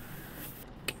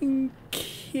fucking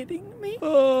kidding me?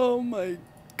 Oh my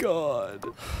god.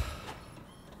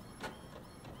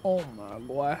 Oh my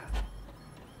boy.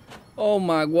 Oh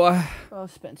my boy. Oh,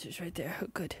 Spencer's right there. Oh,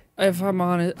 good. If I'm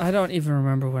honest, I don't even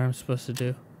remember what I'm supposed to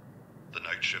do. The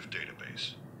night shift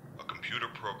database. A computer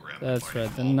program. That's right,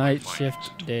 the all my night findings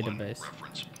shift into database. One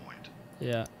reference point.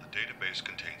 Yeah. The database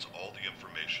contains all the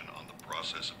information on the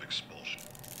process of expulsion,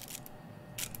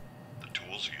 the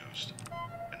tools used,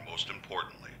 and most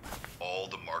importantly, all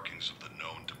the markings of the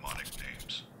known demonic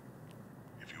names.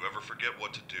 If you ever forget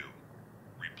what to do,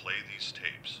 replay these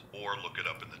tapes or look it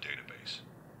up in the database.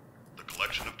 The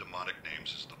collection of demonic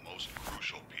names is the most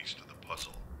crucial piece to the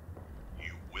puzzle.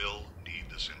 You will need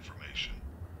this information.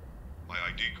 My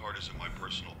ID card is in my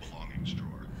personal belongings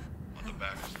drawer. On the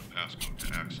back is the passcode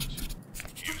to access it.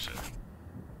 Use it.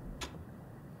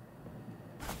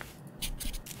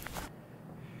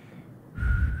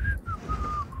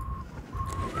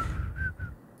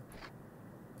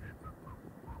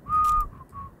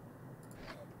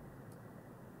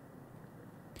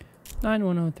 Nine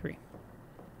 103.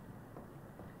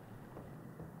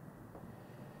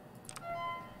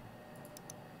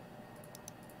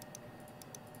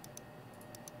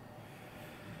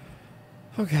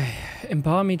 Okay,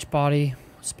 embalm each body,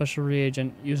 special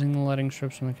reagent, using the lighting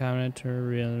strips from the cabinet to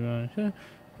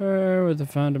with the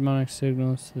found demonic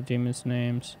signals to the demon's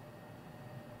names.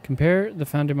 Compare the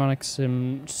found demonic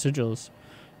sigils,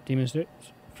 demon's names.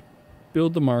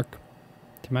 Build the mark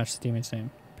to match the demon's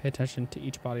name. Pay attention to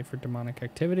each body for demonic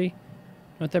activity.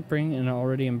 Note that bringing an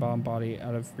already embalmed body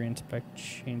out of reinspect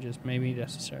changes may be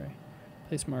necessary.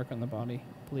 Place mark on the body,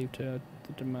 believed to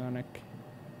the demonic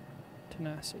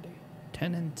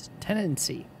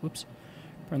tendency. Whoops.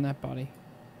 Burn that body.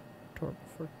 Torp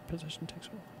before possession takes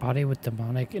over. Body with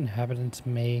demonic inhabitants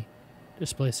may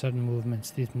display sudden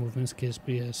movements. These movements can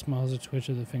be as small as a twitch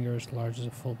of the finger, as large as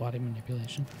a full body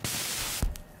manipulation.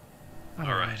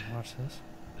 All right. Watch this.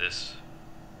 This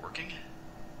working?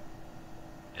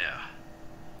 Yeah.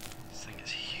 This thing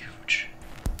is huge.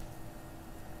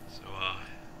 So, I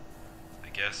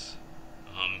guess,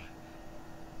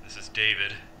 this is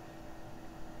David.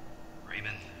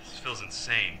 Raymond, this feels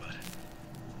insane, but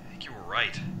I think you were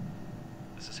right.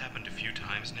 This has happened a few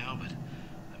times now, but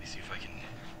let me see if I can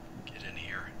get in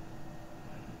here.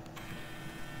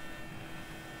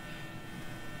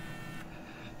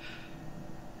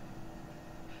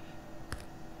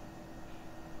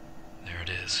 There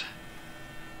it is.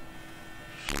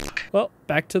 Fuck. Well,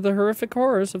 back to the horrific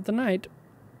horrors of the night.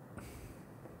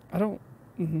 I don't.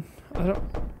 Nope.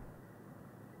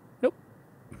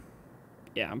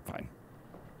 Yeah, I'm fine.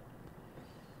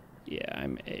 Yeah,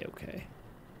 I'm A-okay.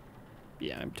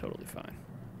 Yeah, I'm totally fine.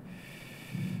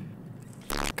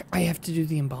 Fuck, I have to do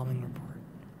the embalming report.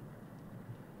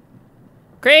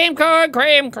 Cream corn,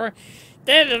 cream corn.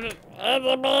 Fuck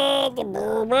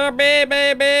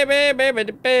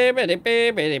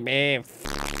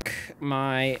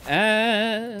my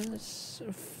ass.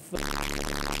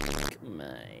 Fuck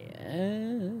my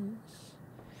ass.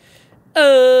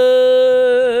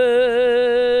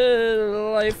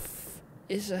 Life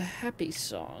is a happy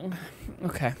song.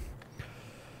 Okay.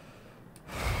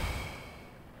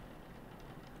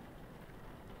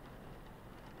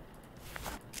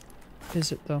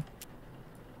 Is it though?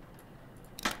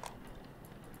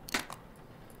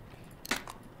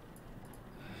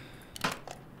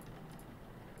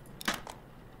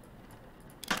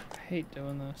 I hate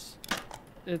doing this.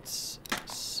 It's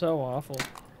so awful.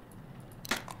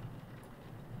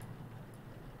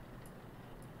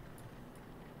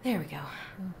 There we go.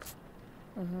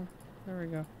 There we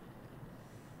go.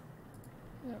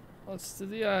 Yep. Let's do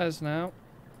the eyes now.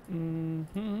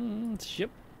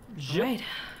 Yep. Right.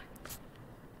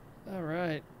 All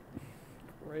right.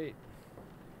 Great.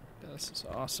 This is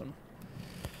awesome.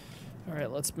 All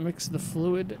right, let's mix the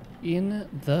fluid in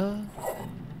the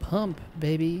pump,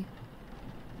 baby.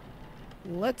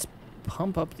 Let's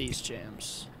pump up these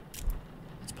jams.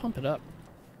 Let's pump it up.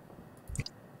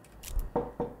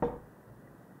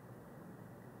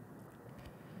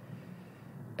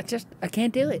 I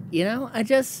can't do it, you know? I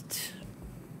can't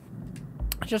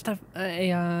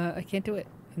do it,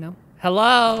 you know?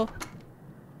 Hello?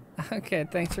 Okay,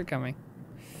 thanks for coming.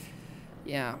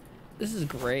 Yeah, this is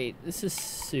great. This is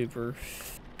super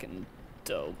fucking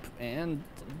dope and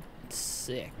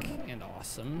sick and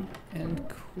awesome and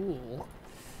cool.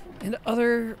 And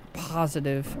other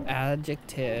positive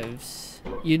adjectives.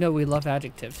 You know we love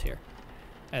adjectives here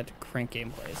at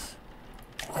CrankGameplays.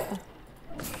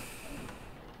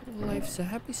 Life's a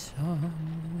happy song.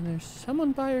 There's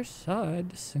someone by your side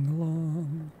to sing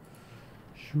along.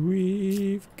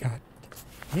 We've got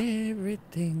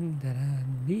everything that I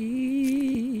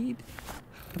need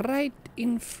right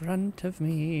in front of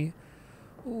me.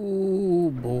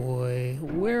 Oh boy,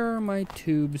 where are my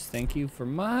tubes? Thank you for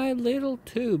my little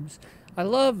tubes. I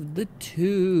love the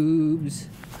tubes.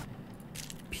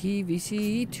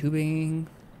 PVC tubing.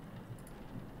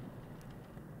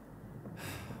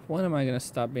 When am I gonna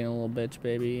stop being a little bitch,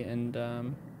 baby, and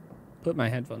put my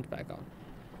headphones back on?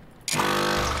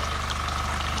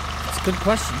 That's a good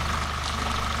question.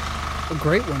 A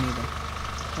great one, even.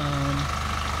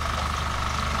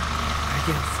 I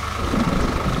guess.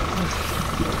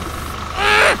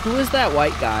 Who is that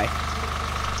white guy?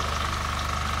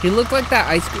 He looked like that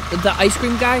the ice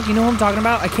cream guy. You know who I'm talking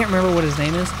about? I can't remember what his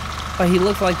name is, but he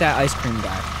looked like that ice cream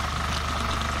guy.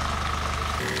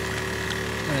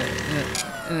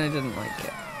 And I didn't like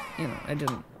it. You know, I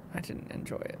didn't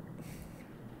enjoy it.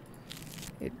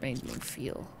 It made me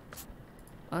feel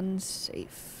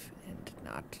unsafe and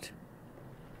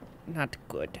not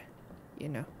good, you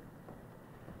know.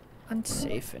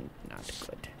 Unsafe and not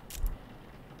good.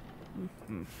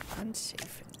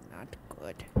 Unsafe and not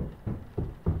good.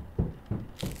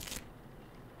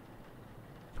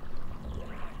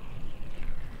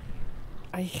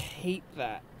 I hate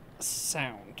that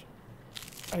sound.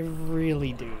 I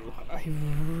really do. I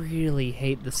really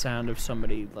hate the sound of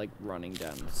somebody, like, running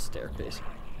down the staircase.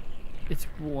 It's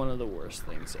one of the worst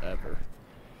things ever.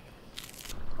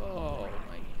 Oh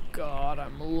my god,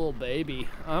 I'm a little baby.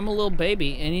 I'm a little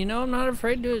baby, and you know I'm not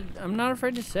afraid to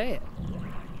say it.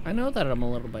 I know that I'm a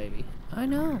little baby. I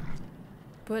know.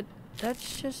 But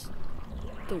that's just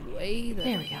the way that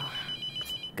there we go.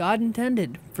 God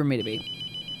intended for me to be.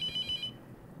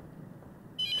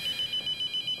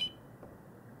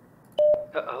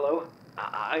 Hello?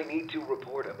 I need to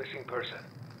report a missing person.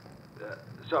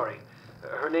 Sorry.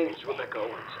 Her name's Rebecca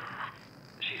Owens.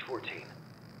 She's 14.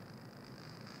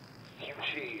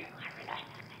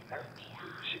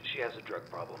 She has a drug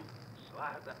problem. So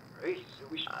I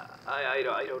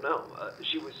don't know.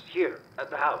 She was here at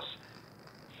the house.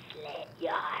 Slit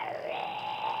your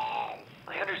wrist.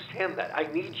 I understand that. I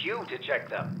need you to check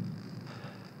them.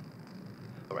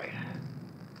 All right.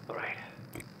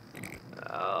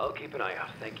 I'll keep an eye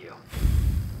out. Thank you.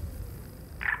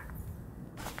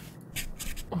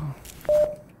 Oh.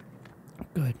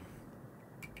 Good.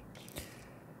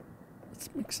 Let's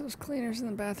mix those cleaners in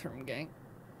the bathroom, gang.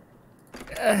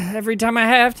 Every time I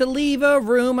have to leave a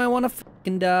room, I want to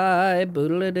fucking die.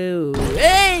 Boodle-a-doo.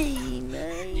 Hey! My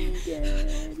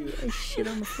God. I shit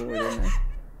on the floor, didn't I?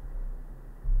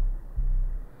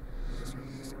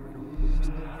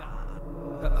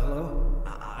 Hello?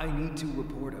 I need to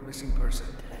report a missing person.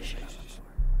 Did I shit on the floor?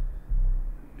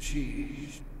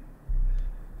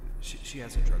 She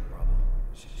has a drug problem.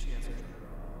 She has a drug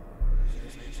problem.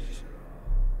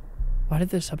 Why did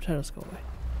the subtitles go away?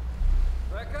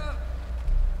 Rebecca!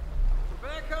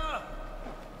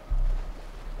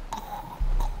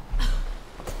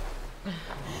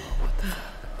 What the fuck?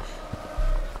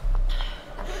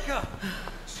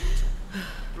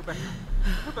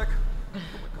 Rebecca!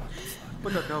 Oh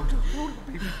my god, no.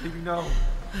 Baby, no. Oh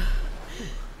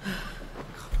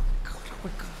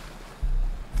my god.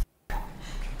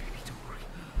 Okay, baby, don't worry.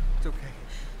 It's okay.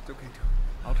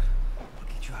 I'll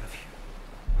get you out of here.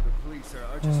 The police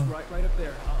are just right up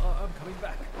there. I'm coming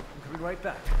back. I'm coming right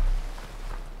back.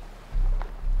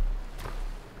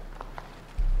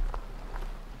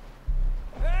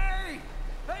 Hey,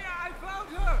 I found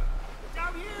her!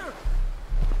 Down here!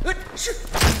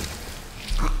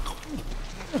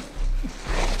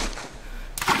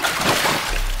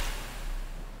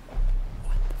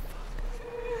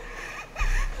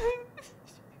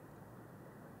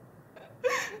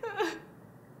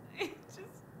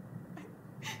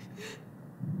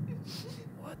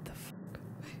 What the fuck?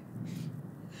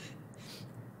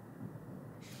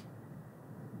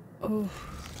 Oh.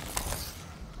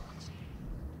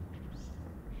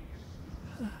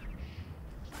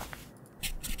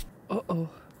 Uh-oh.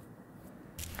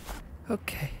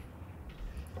 Okay.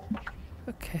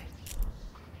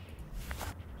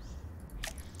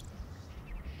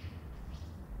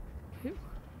 Phew.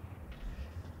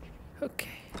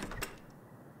 Okay.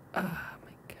 Oh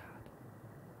my god.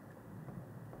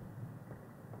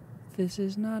 This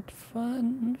is not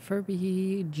fun for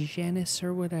me, Janice,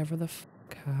 or whatever the fuck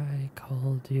I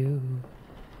called you.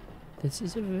 This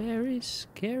is a very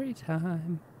scary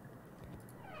time.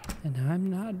 And I'm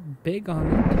not big on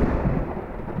it.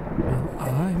 No,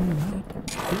 I'm not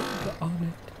big on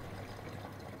it.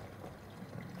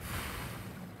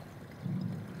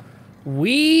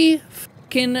 We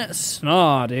fucking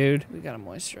snaw, dude. We gotta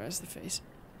moisturize the face.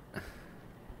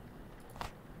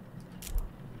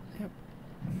 Yep.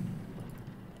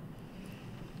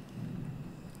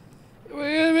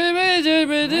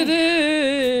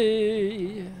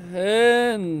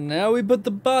 And now we put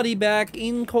the body back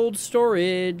in cold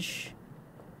storage.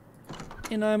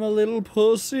 And I'm a little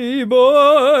pussy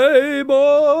boy,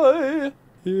 boy.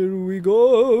 Here we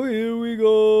go, here we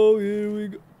go, here we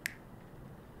go.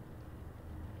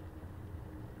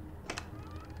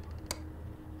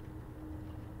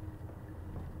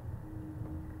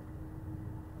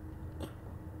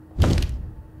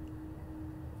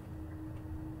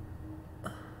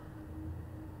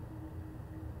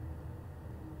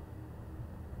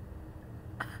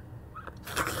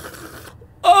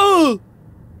 Oh!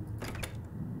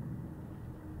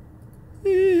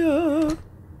 Yeah.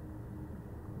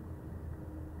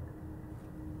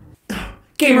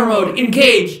 Gamer mode,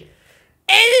 engage!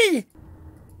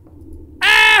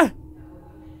 Ah!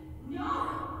 No!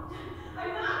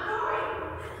 I'm not going!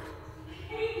 I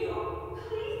hate you!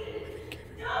 Please!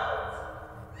 Don't!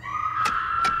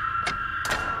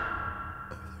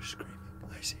 Oh, they're screaming.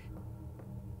 I see.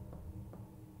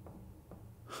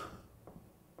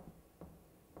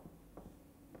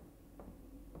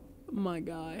 My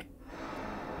guy.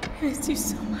 I miss you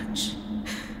so much.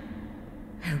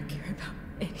 I don't care about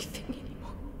anything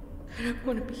anymore. I don't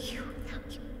want to be here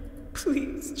without you.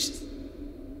 Please, just...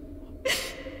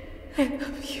 I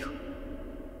love you.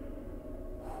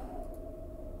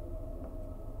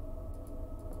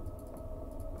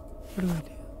 What do I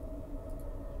do?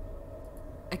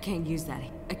 I can't use that.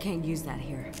 I can't use that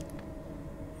here.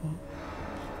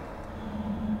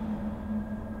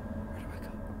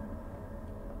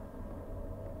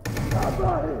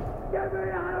 Somebody, get me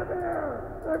out of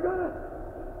here!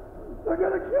 They're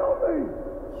gonna kill me!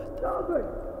 Stop it!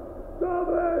 Stop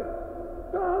it!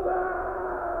 Stop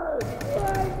it!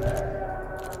 Let me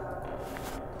out!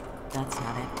 That's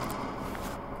not it.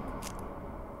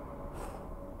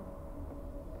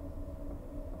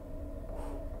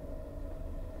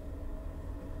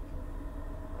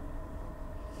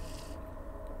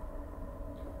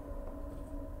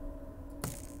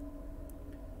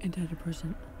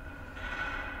 Antidepressant.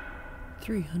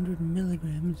 300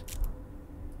 milligrams.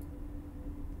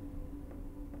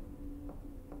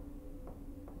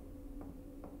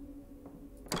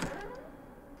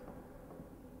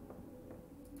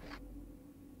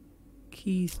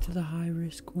 Keys to the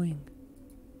high-risk wing.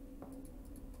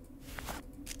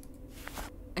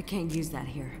 I can't use that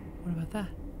here. What about that?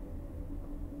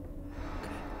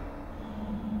 Okay.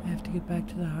 I have to get back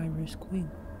to the high-risk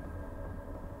wing.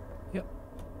 Yep.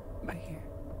 Back here.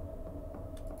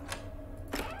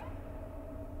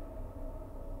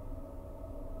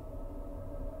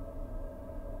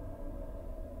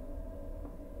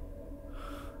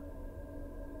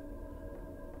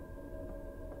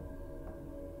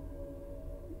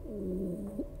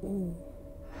 Ooh.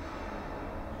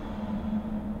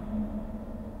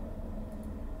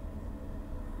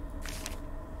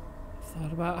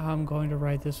 Thought about how I'm going to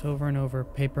write this over and over,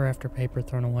 paper after paper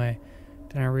thrown away.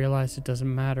 Then I realized it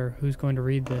doesn't matter who's going to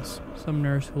read this. Some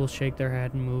nurse who will shake their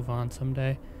head and move on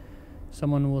someday.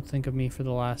 Someone will think of me for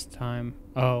the last time.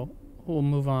 Oh, we'll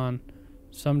move on.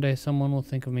 Someday someone will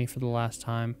think of me for the last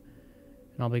time,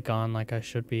 and I'll be gone like I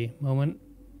should be. Moment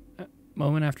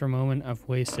after moment I've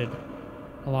wasted.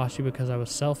 I lost you because I was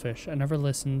selfish. I never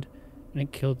listened, and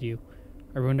it killed you.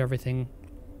 I ruined everything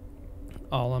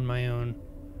all on my own.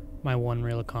 My one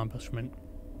real accomplishment.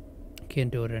 I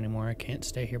can't do it anymore. I can't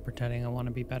stay here pretending I want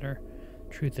to be better.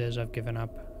 Truth is, I've given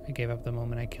up. I gave up the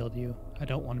moment I killed you. I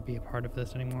don't want to be a part of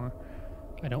this anymore.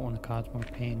 I don't want to cause more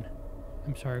pain.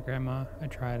 I'm sorry, Grandma. I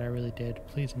tried. I really did.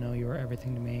 Please know you were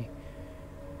everything to me.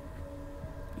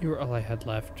 You were all I had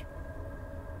left.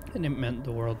 And it meant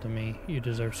the world to me. You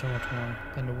deserve so much more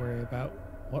than to worry about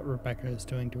what Rebecca is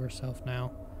doing to herself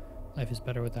now. Life is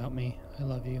better without me. I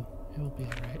love you. It will be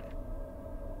alright.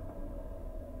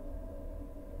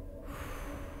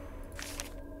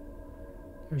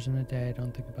 There isn't a day I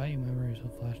don't think about you. Memories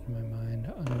will flash in my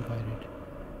mind, uninvited.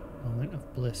 Moment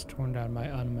of bliss torn down by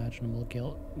unimaginable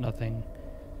guilt. Nothing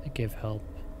that gave help.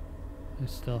 I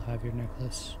still have your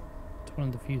necklace. It's one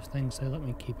of the few things they let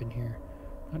me keep in here.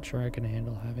 Not sure I can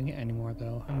handle having it anymore,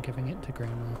 though. I'm giving it to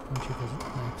Grandma when she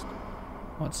visits next.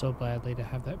 I want so badly to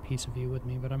have that piece of you with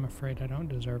me, but I'm afraid I don't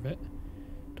deserve it.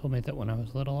 Told me that when I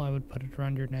was little, I would put it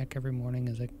around your neck every morning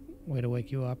as a way to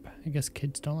wake you up. I guess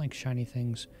kids don't like shiny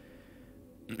things.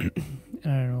 And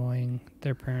annoying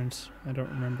their parents. I don't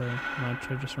remember much.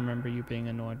 I just remember you being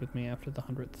annoyed with me after the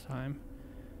 100th time.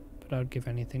 But I would give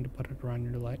anything to put it around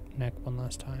your neck one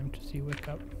last time to see you wake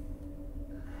up.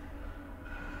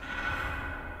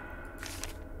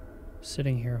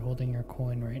 Sitting here holding your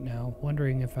coin right now,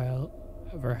 wondering if I'll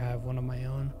ever have one of my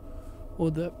own. What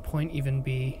would that point even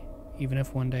be, even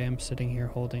if one day I'm sitting here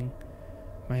holding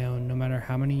My own, no matter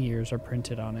how many years are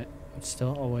printed on it, would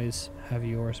still always have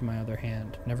yours in my other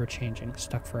hand, never changing,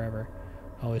 stuck forever.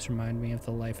 Always remind me of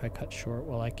the life I cut short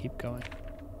while I keep going.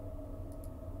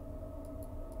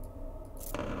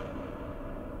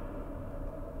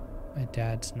 My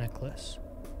dad's necklace.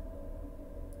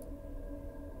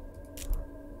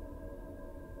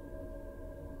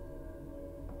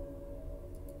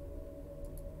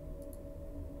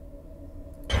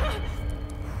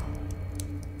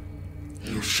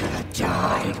 You should have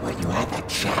died when you had the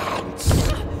chance.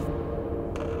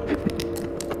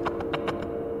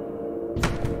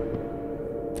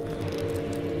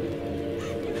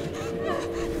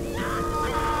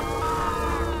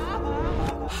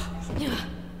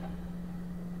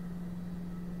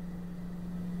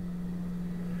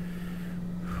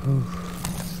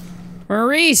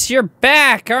 Maurice, you're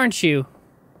back, aren't you?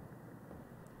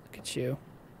 Look at you.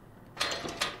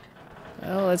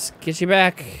 Well, let's get you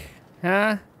back.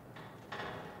 Huh?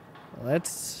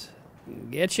 Let's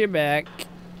get you back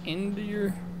into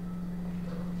your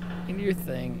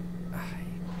thing. I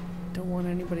don't want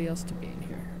anybody else to be in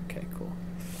here. Okay, cool.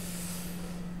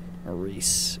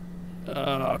 Maurice.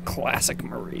 Classic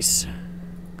Maurice.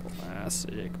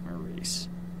 Classic Maurice.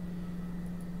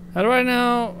 How do I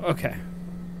know? Okay.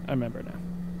 I remember now.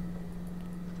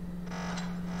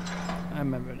 I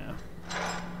remember now.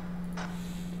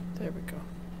 There we go.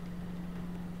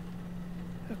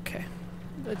 Okay.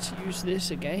 Let's use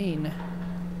this again.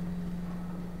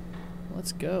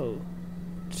 Let's go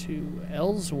to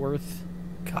Ellsworth.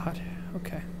 God,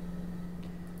 okay.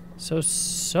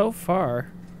 So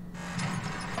far,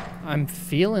 I'm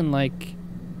feeling like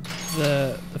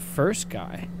the first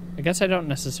guy. I guess I don't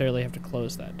necessarily have to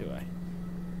close that, do I?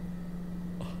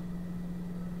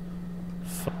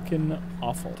 Fucking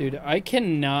awful. Dude, I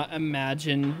cannot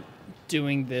imagine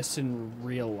doing this in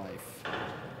real life.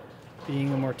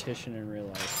 Being a mortician in real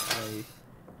life.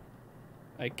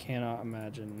 I cannot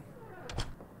imagine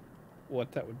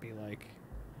what that would be like.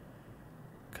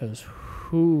 Cause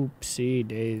whoopsie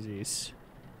daisies.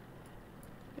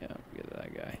 Yeah, get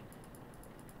that guy.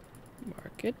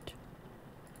 Market.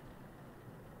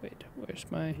 Wait, where's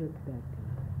my... Rebecca,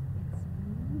 it's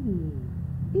me.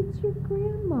 It's your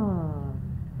grandma.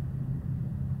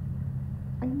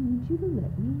 I need you to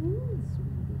let me in,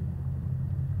 sweetie.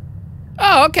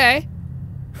 Oh, okay.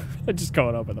 I'm just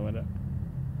going open the window.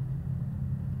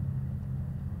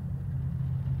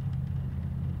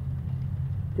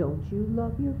 Don't you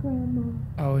love your grandma?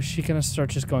 Oh, is she gonna start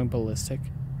just going ballistic?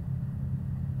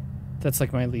 That's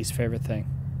like my least favorite thing.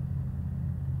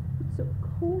 It's so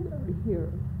cold out here.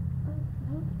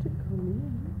 I'd love to come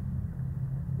in.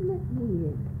 Let me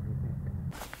in, Rebecca.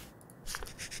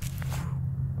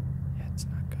 Yeah, it's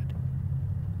not good.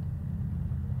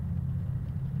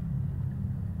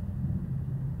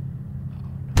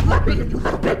 Let me in, you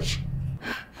little bitch!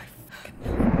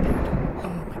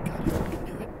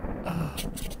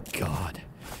 God.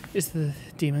 Is the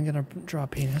demon gonna draw a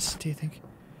penis, do you think?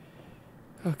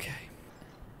 Okay.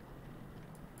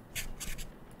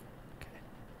 Okay.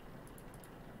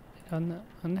 On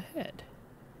the head.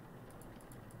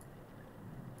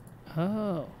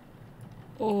 Oh.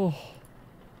 Oh.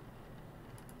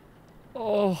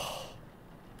 Oh.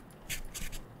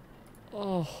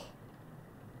 Oh.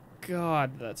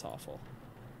 God, that's awful.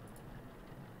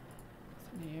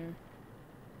 Nothing here.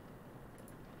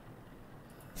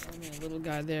 Only a little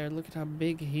guy there. Look at how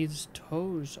big his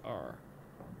toes are.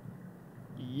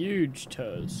 Huge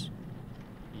toes.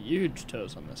 Huge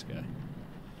toes on this guy.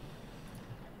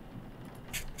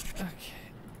 Okay.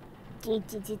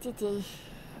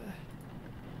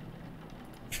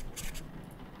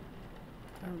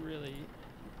 I really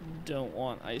don't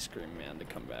want Ice Cream Man to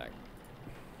come back.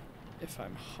 If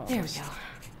I'm honest. There we go.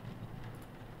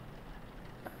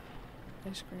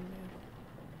 Ice Cream Man.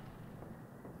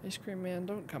 Ice Cream Man,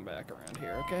 don't come back around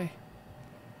here, okay?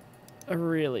 I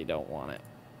really don't want it.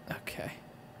 Okay.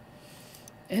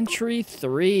 Entry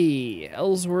 3.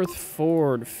 Ellsworth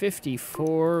Ford,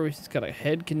 54. He's got a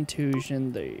head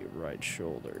contusion. The right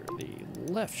shoulder. The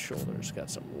left shoulder's got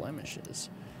some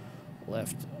blemishes.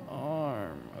 Left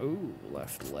arm. Ooh,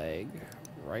 left leg.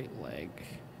 Right leg.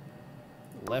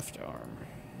 Left arm.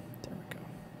 There we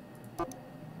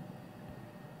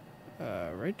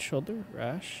go. Right shoulder,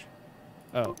 rash.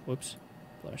 Oh, whoops.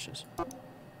 Blemishes.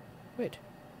 Wait.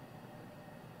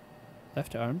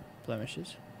 Left arm,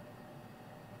 blemishes.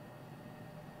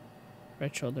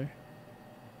 Right shoulder.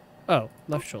 Oh,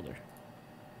 left shoulder.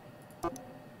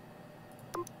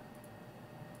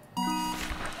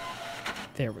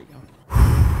 There we go.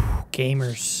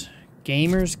 Gamers.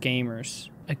 Gamers, gamers.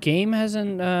 A game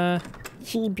hasn't,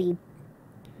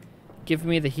 given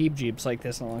me the heebs like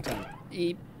this in a long time.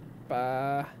 Eep.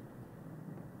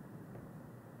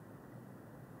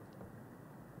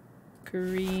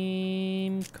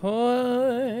 Cream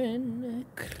corn.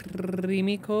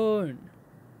 Creamy corn.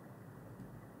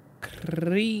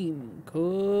 Cream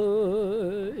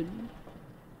corn.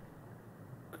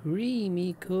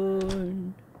 Creamy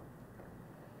corn.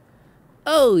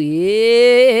 Oh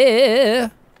yeah.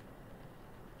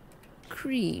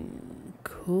 Cream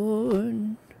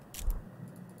corn.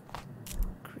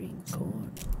 Cream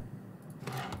corn.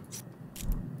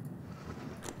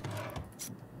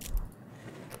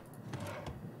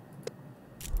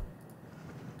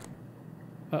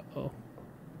 Uh-oh.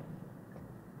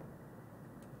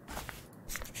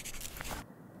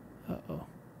 Uh-oh.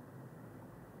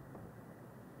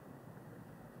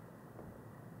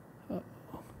 Uh-oh.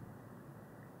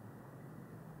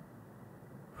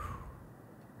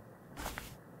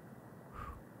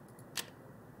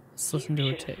 Let's listen to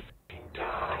a tape.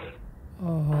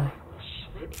 Oh.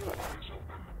 Slit your eyes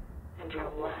open, and your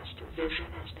last vision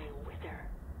as they wither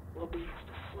will be of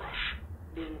the flesh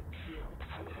being peeled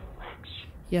from your legs.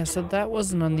 Yeah, so that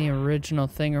wasn't on the original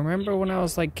thing. Remember when I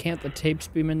was like, can't the tapes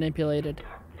be manipulated?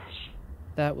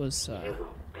 That was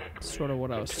sort of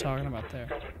what I was talking about there.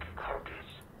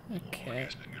 Okay.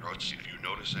 If you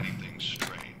notice anything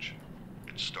strange,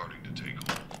 it's starting to take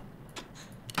hold.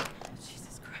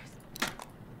 Jesus Christ.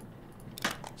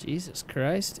 Jesus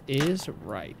Christ is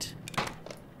right.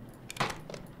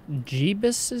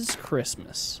 Jeebus's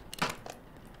Christmas.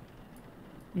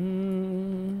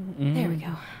 There we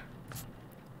go.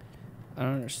 I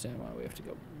don't understand why we have to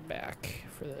go back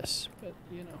for this, but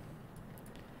you know.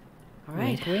 All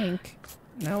right. Wink, wink.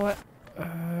 Now what?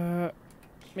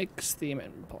 Mix theme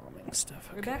and bombing stuff.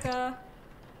 Okay. Rebecca.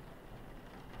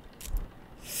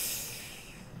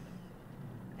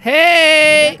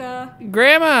 Hey! Rebecca.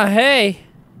 Grandma, hey!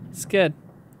 It's good.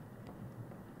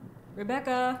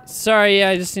 Rebecca. Sorry, yeah,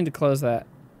 I just need to close that.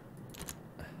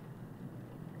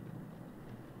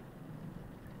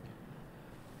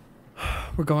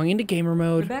 We're going into gamer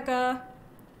mode. Rebecca.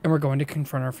 And we're going to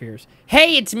confront our fears.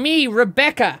 Hey, it's me,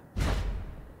 Rebecca!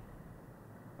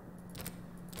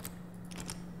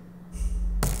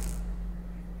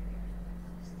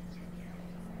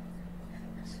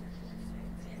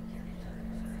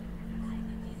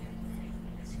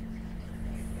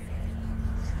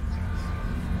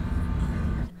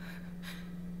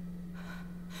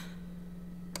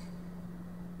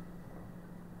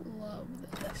 Love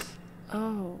this.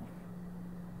 Oh.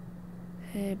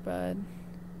 Hey, bud.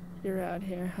 You're out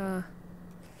here, huh?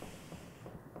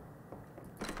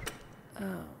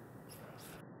 Oh,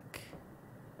 fuck.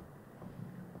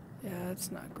 Yeah,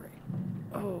 that's not great.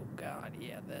 Oh, God,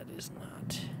 yeah, that is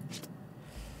not.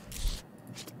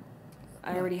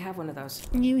 I already have one of those.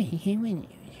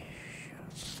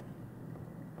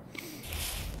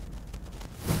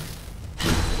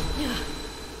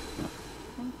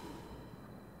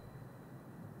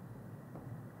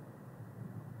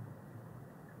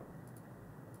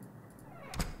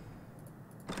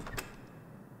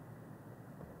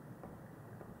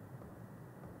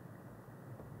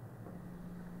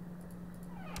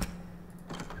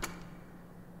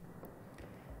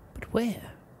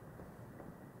 Where?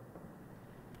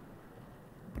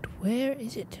 But where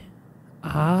is it?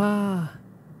 Ah.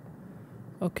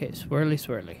 Okay, swirly,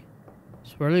 swirly.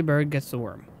 Swirly bird gets the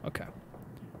worm. Okay.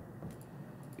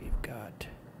 We've got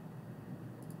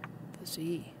the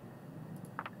Z.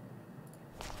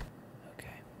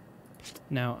 Okay.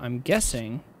 Now, I'm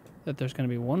guessing that there's going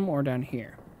to be one more down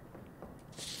here.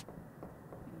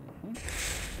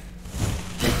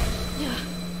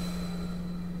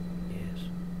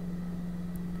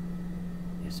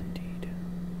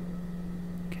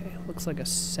 Looks like a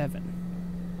 7.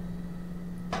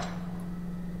 I'm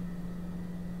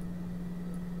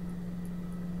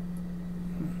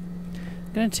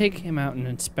gonna take him out and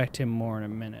inspect him more in a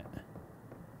minute.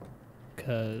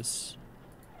 'Cause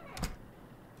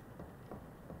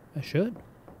I should.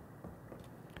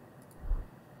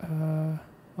 What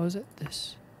was it?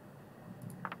 This.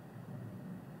 I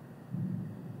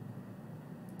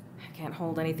can't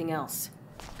hold anything else.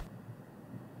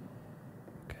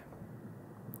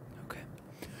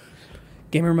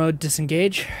 Gamer mode,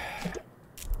 disengage.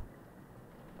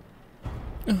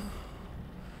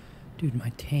 Dude,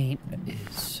 my taint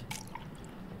is...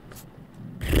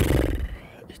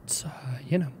 It's,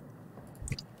 you know...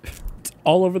 It's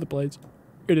all over the place.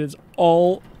 It is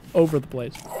all over the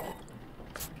place.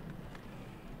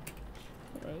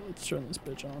 Alright, let's turn this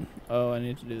bitch on. Oh, I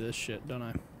need to do this shit, don't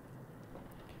I?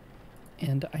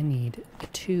 And I need a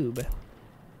tube.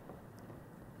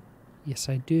 Yes,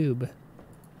 I do.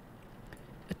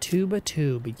 A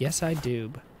tube. Yes, I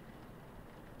do.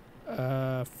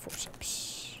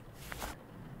 Forceps.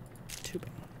 Tube.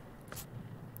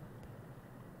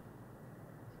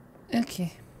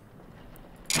 Okay.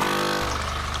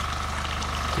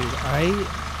 Dude,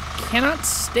 I cannot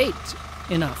state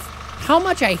enough how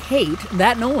much I hate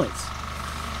that noise.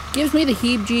 Gives me the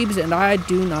heebs-jeebs, and I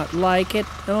do not like it.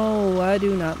 No, I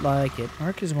do not like it.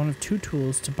 Mark is one of 2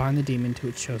 tools to bind the demon to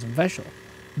its chosen vessel.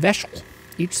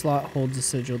 Each slot holds a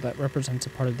sigil that represents a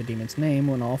part of the demon's name.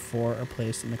 When all 4 are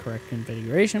placed in the correct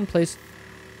configuration, place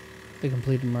the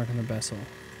completed mark on the vessel.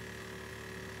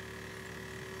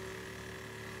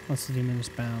 Once the demon is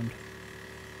bound,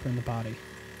 burn the body.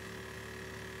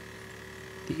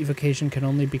 The evocation can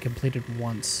only be completed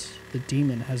once. The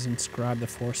demon has inscribed the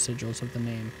 4 sigils of the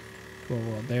name to our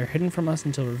world. They are hidden from us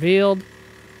until revealed.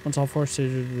 Once all 4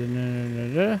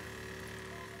 sigils...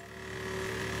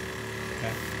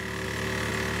 Okay.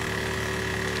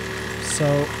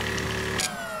 So...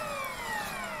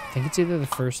 I think it's either the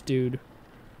first dude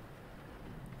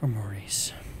or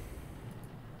Maurice.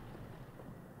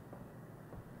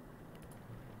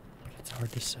 But it's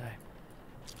hard to say.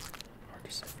 Hard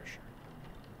to say for sure.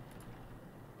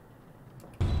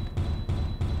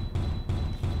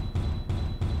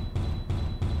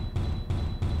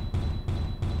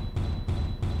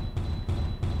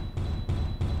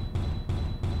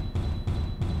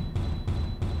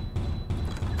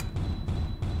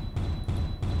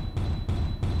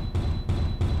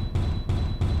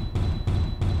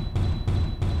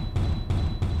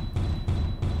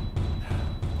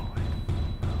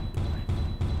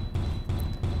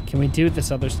 Can we do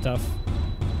this other stuff?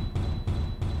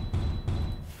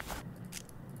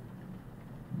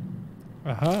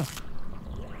 Aha.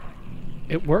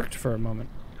 It worked for a moment.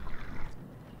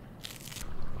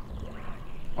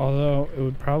 Although, it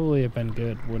would probably have been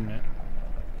good, wouldn't it?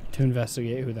 To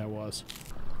investigate who that was.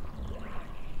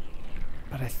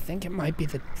 But I think it might be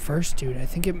the first dude. I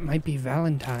think it might be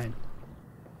Valentine.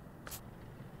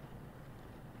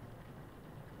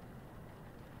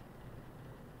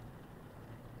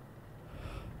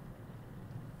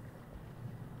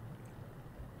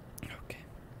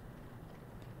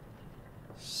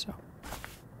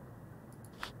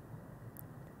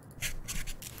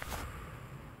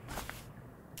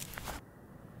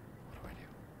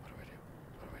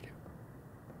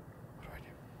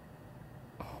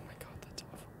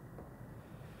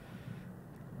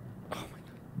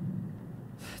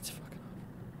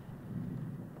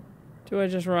 Do I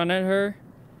just run at her?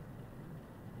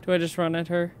 Do I just run at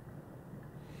her?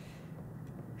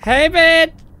 Hey,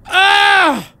 man!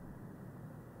 Ah!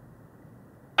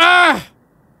 Ah!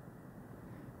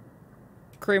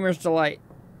 Creamer's Delight.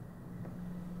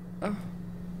 Oh.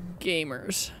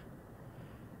 Gamers.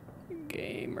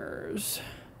 Gamers.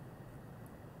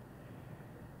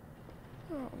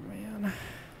 Oh, man.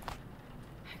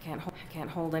 I can't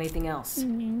hold anything else.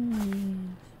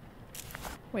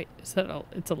 Wait, is that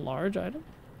it's a large item?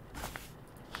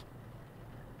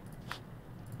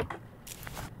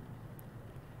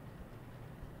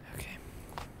 Okay.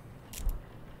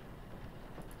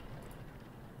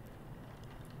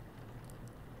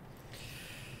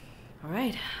 All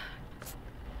right.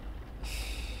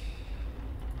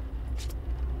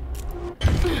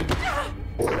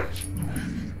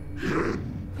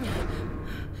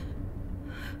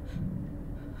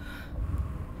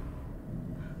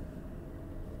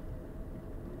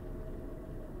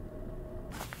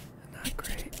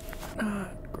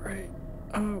 Not great.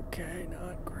 Okay,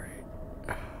 not great.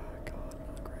 Oh, God,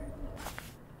 not great.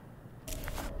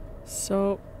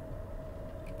 So...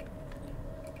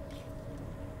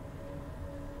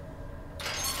 Oh,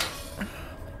 my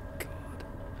God.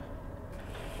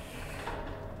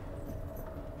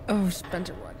 Oh,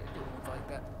 Spencer, why did you do it like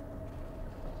that?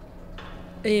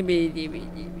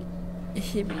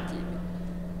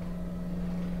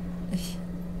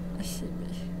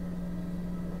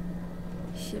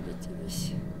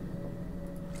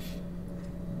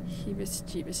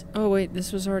 Oh wait,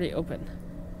 this was already open.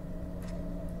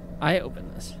 I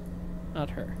opened this, not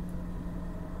her.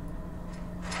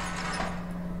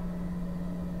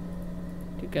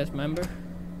 Do you guys remember?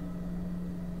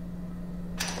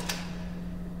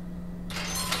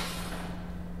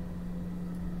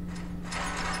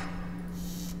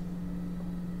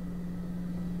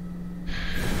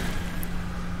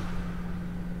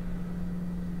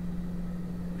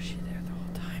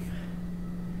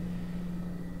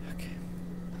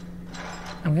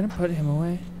 I'm gonna put him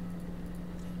away.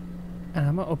 And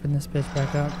I'm gonna open this bitch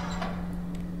back up.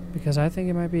 Because I think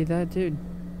it might be that dude.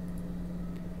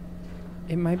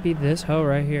 It might be this hoe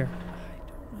right here.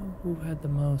 Who had the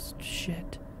most?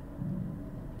 Shit.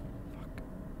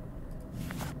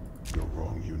 You're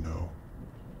wrong, you know.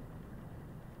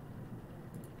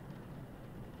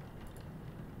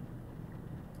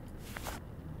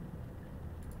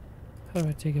 How do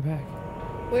I take it back?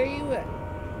 Where are you at?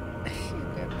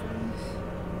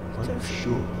 I'm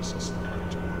sure this is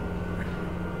not going to work.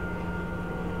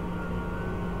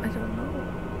 I don't know.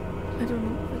 I don't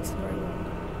know if it's the right one.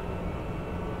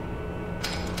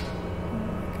 Oh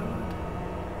my god.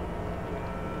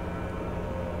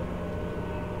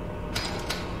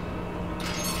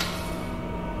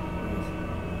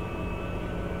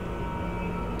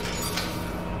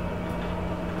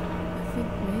 I think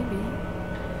maybe.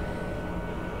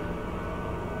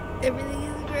 Everything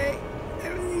is great.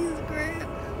 Everything is great.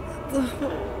 The whole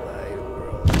wide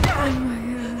world. Oh my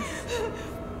gosh.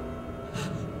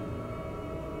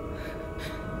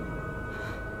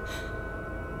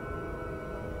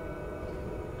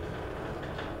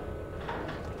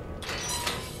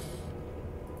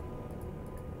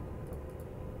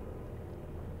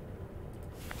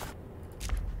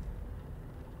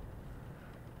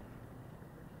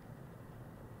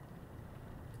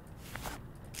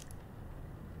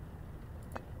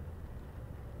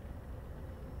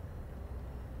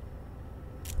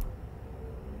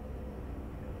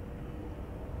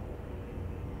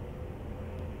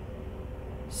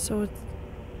 So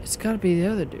it's gotta be the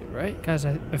other dude, right? Guys,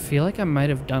 I feel like I might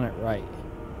have done it right.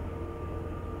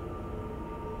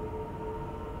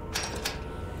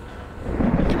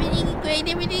 Everything's great.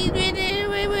 Everything's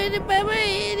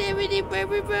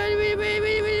great.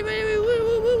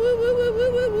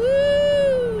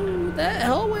 That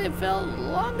hallway felt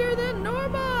longer than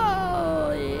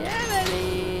normal. Yeah,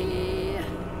 baby.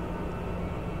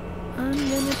 I'm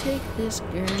gonna take this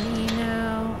gurney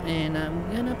now, and I'm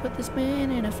gonna put this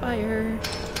man in a fire.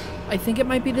 I think it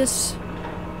might be this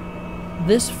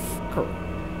fucker.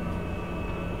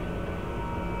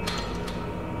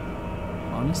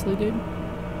 Honestly, dude.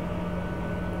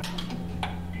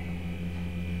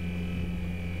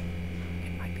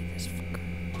 It might be this fucker.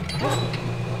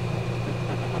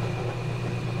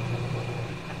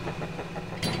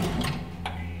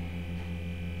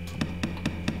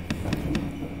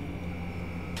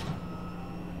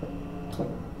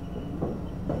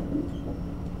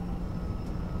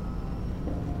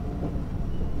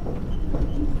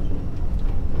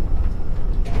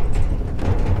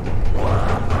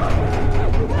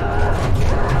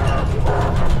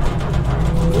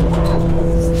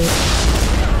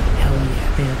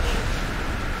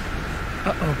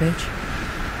 Uh-oh, bitch.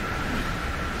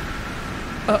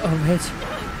 Uh-oh, bitch.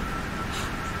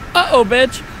 Uh-oh,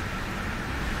 bitch.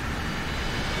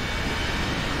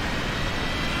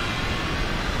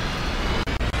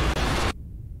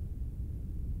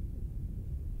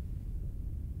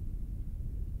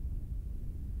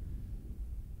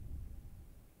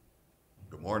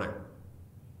 Good morning.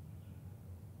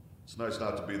 It's nice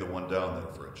not to be the one down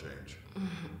there for a change.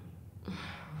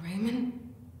 Raymond?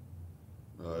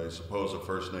 I suppose a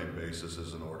first-name basis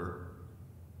is in order.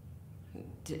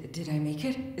 Did I make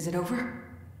it? Is it over?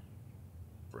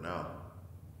 For now.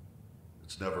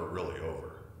 It's never really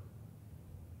over.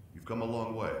 You've come a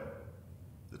long way.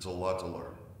 It's a lot to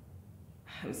learn.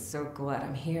 I'm so glad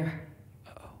I'm here.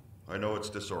 I know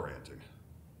it's disorienting.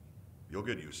 You'll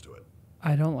get used to it.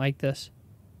 I don't like this.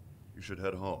 You should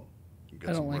head home and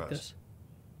get I some don't like rest. this.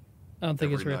 I don't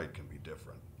think it's real. Every night can be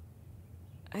different.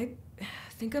 I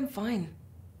think I'm fine.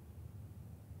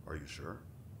 Are you sure?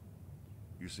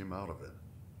 You seem out of it.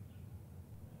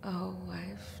 Oh,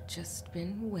 I've just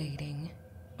been waiting.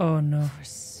 Oh no. For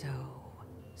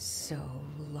so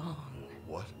long.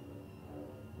 What?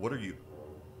 What are you?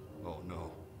 Oh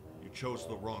no. You chose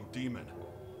the wrong demon.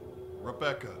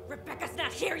 Rebecca. Rebecca's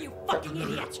not here, you fucking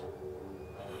idiot!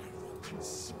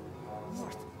 Consume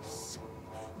worthless.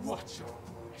 Watch your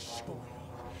foolish boil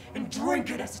and drink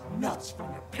it as it melts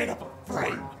from your pitiful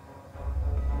frame.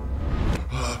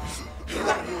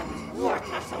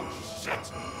 Worthless old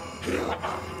shit.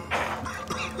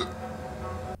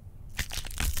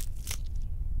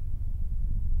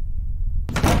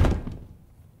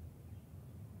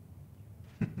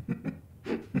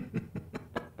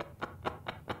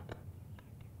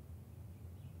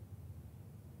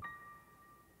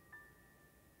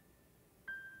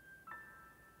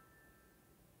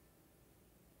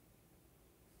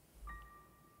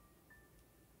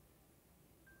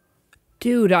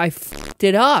 Dude, I fucked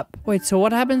it up. Wait, so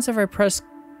what happens if I press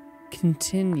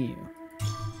continue?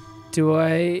 Do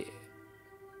I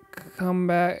come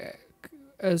back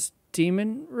as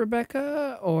Demon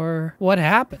Rebecca, or what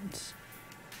happens?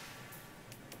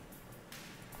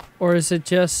 Or is it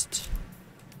just...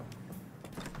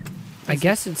 I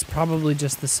guess it's probably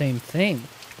just the same thing.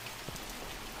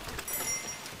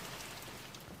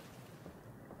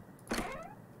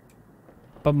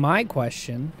 But my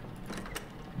question...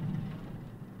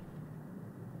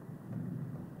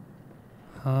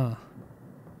 Huh.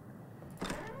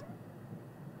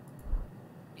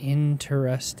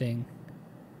 Interesting.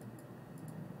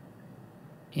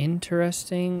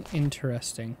 Interesting,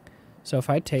 interesting. So if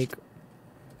I take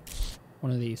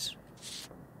one of these.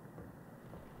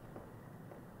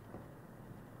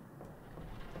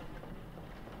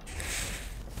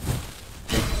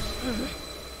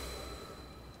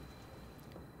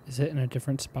 Is it in a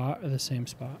different spot or the same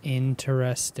spot?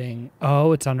 Interesting.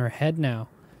 Oh, it's on her head now.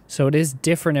 So it is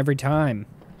different every time.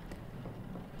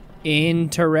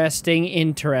 Interesting,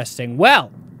 interesting.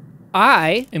 Well,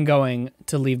 I am going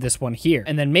to leave this one here.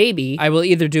 And then maybe I will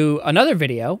either do another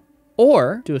video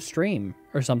or do a stream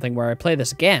or something where I play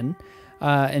this again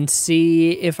and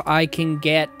see if I can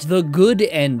get the good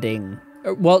ending.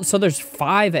 Well, so there's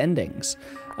 5 endings.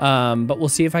 But we'll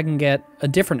see if I can get a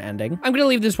different ending. I'm going to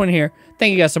leave this one here.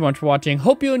 Thank you guys so much for watching.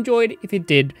 Hope you enjoyed. If you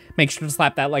did, make sure to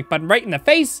slap that like button right in the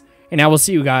face. And I will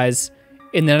see you guys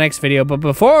in the next video. But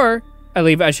before I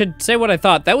leave, I should say what I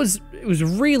thought. It was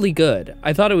really good.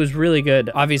 I thought it was really good.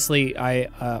 Obviously,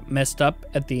 I messed up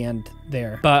at the end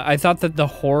there. But I thought that the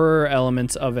horror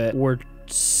elements of it were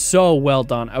so well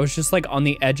done. I was just like on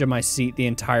the edge of my seat the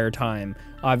entire time,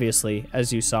 obviously,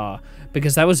 as you saw,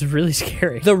 because that was really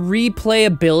scary. The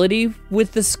replayability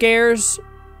with the scares,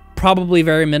 probably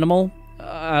very minimal.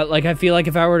 Like, I feel like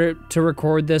if I were to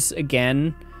record this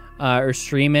again, or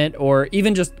stream it, or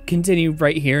even just continue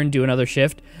right here and do another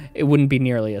shift, it wouldn't be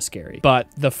nearly as scary. But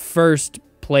the first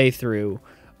playthrough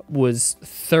was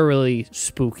thoroughly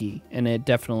spooky, and it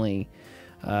definitely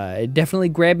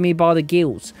grabbed me by the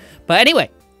gills. But anyway,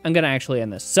 I'm gonna actually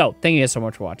end this. So thank you guys so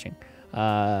much for watching.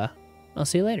 I'll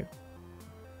see you later.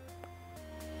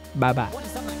 Bye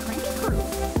bye.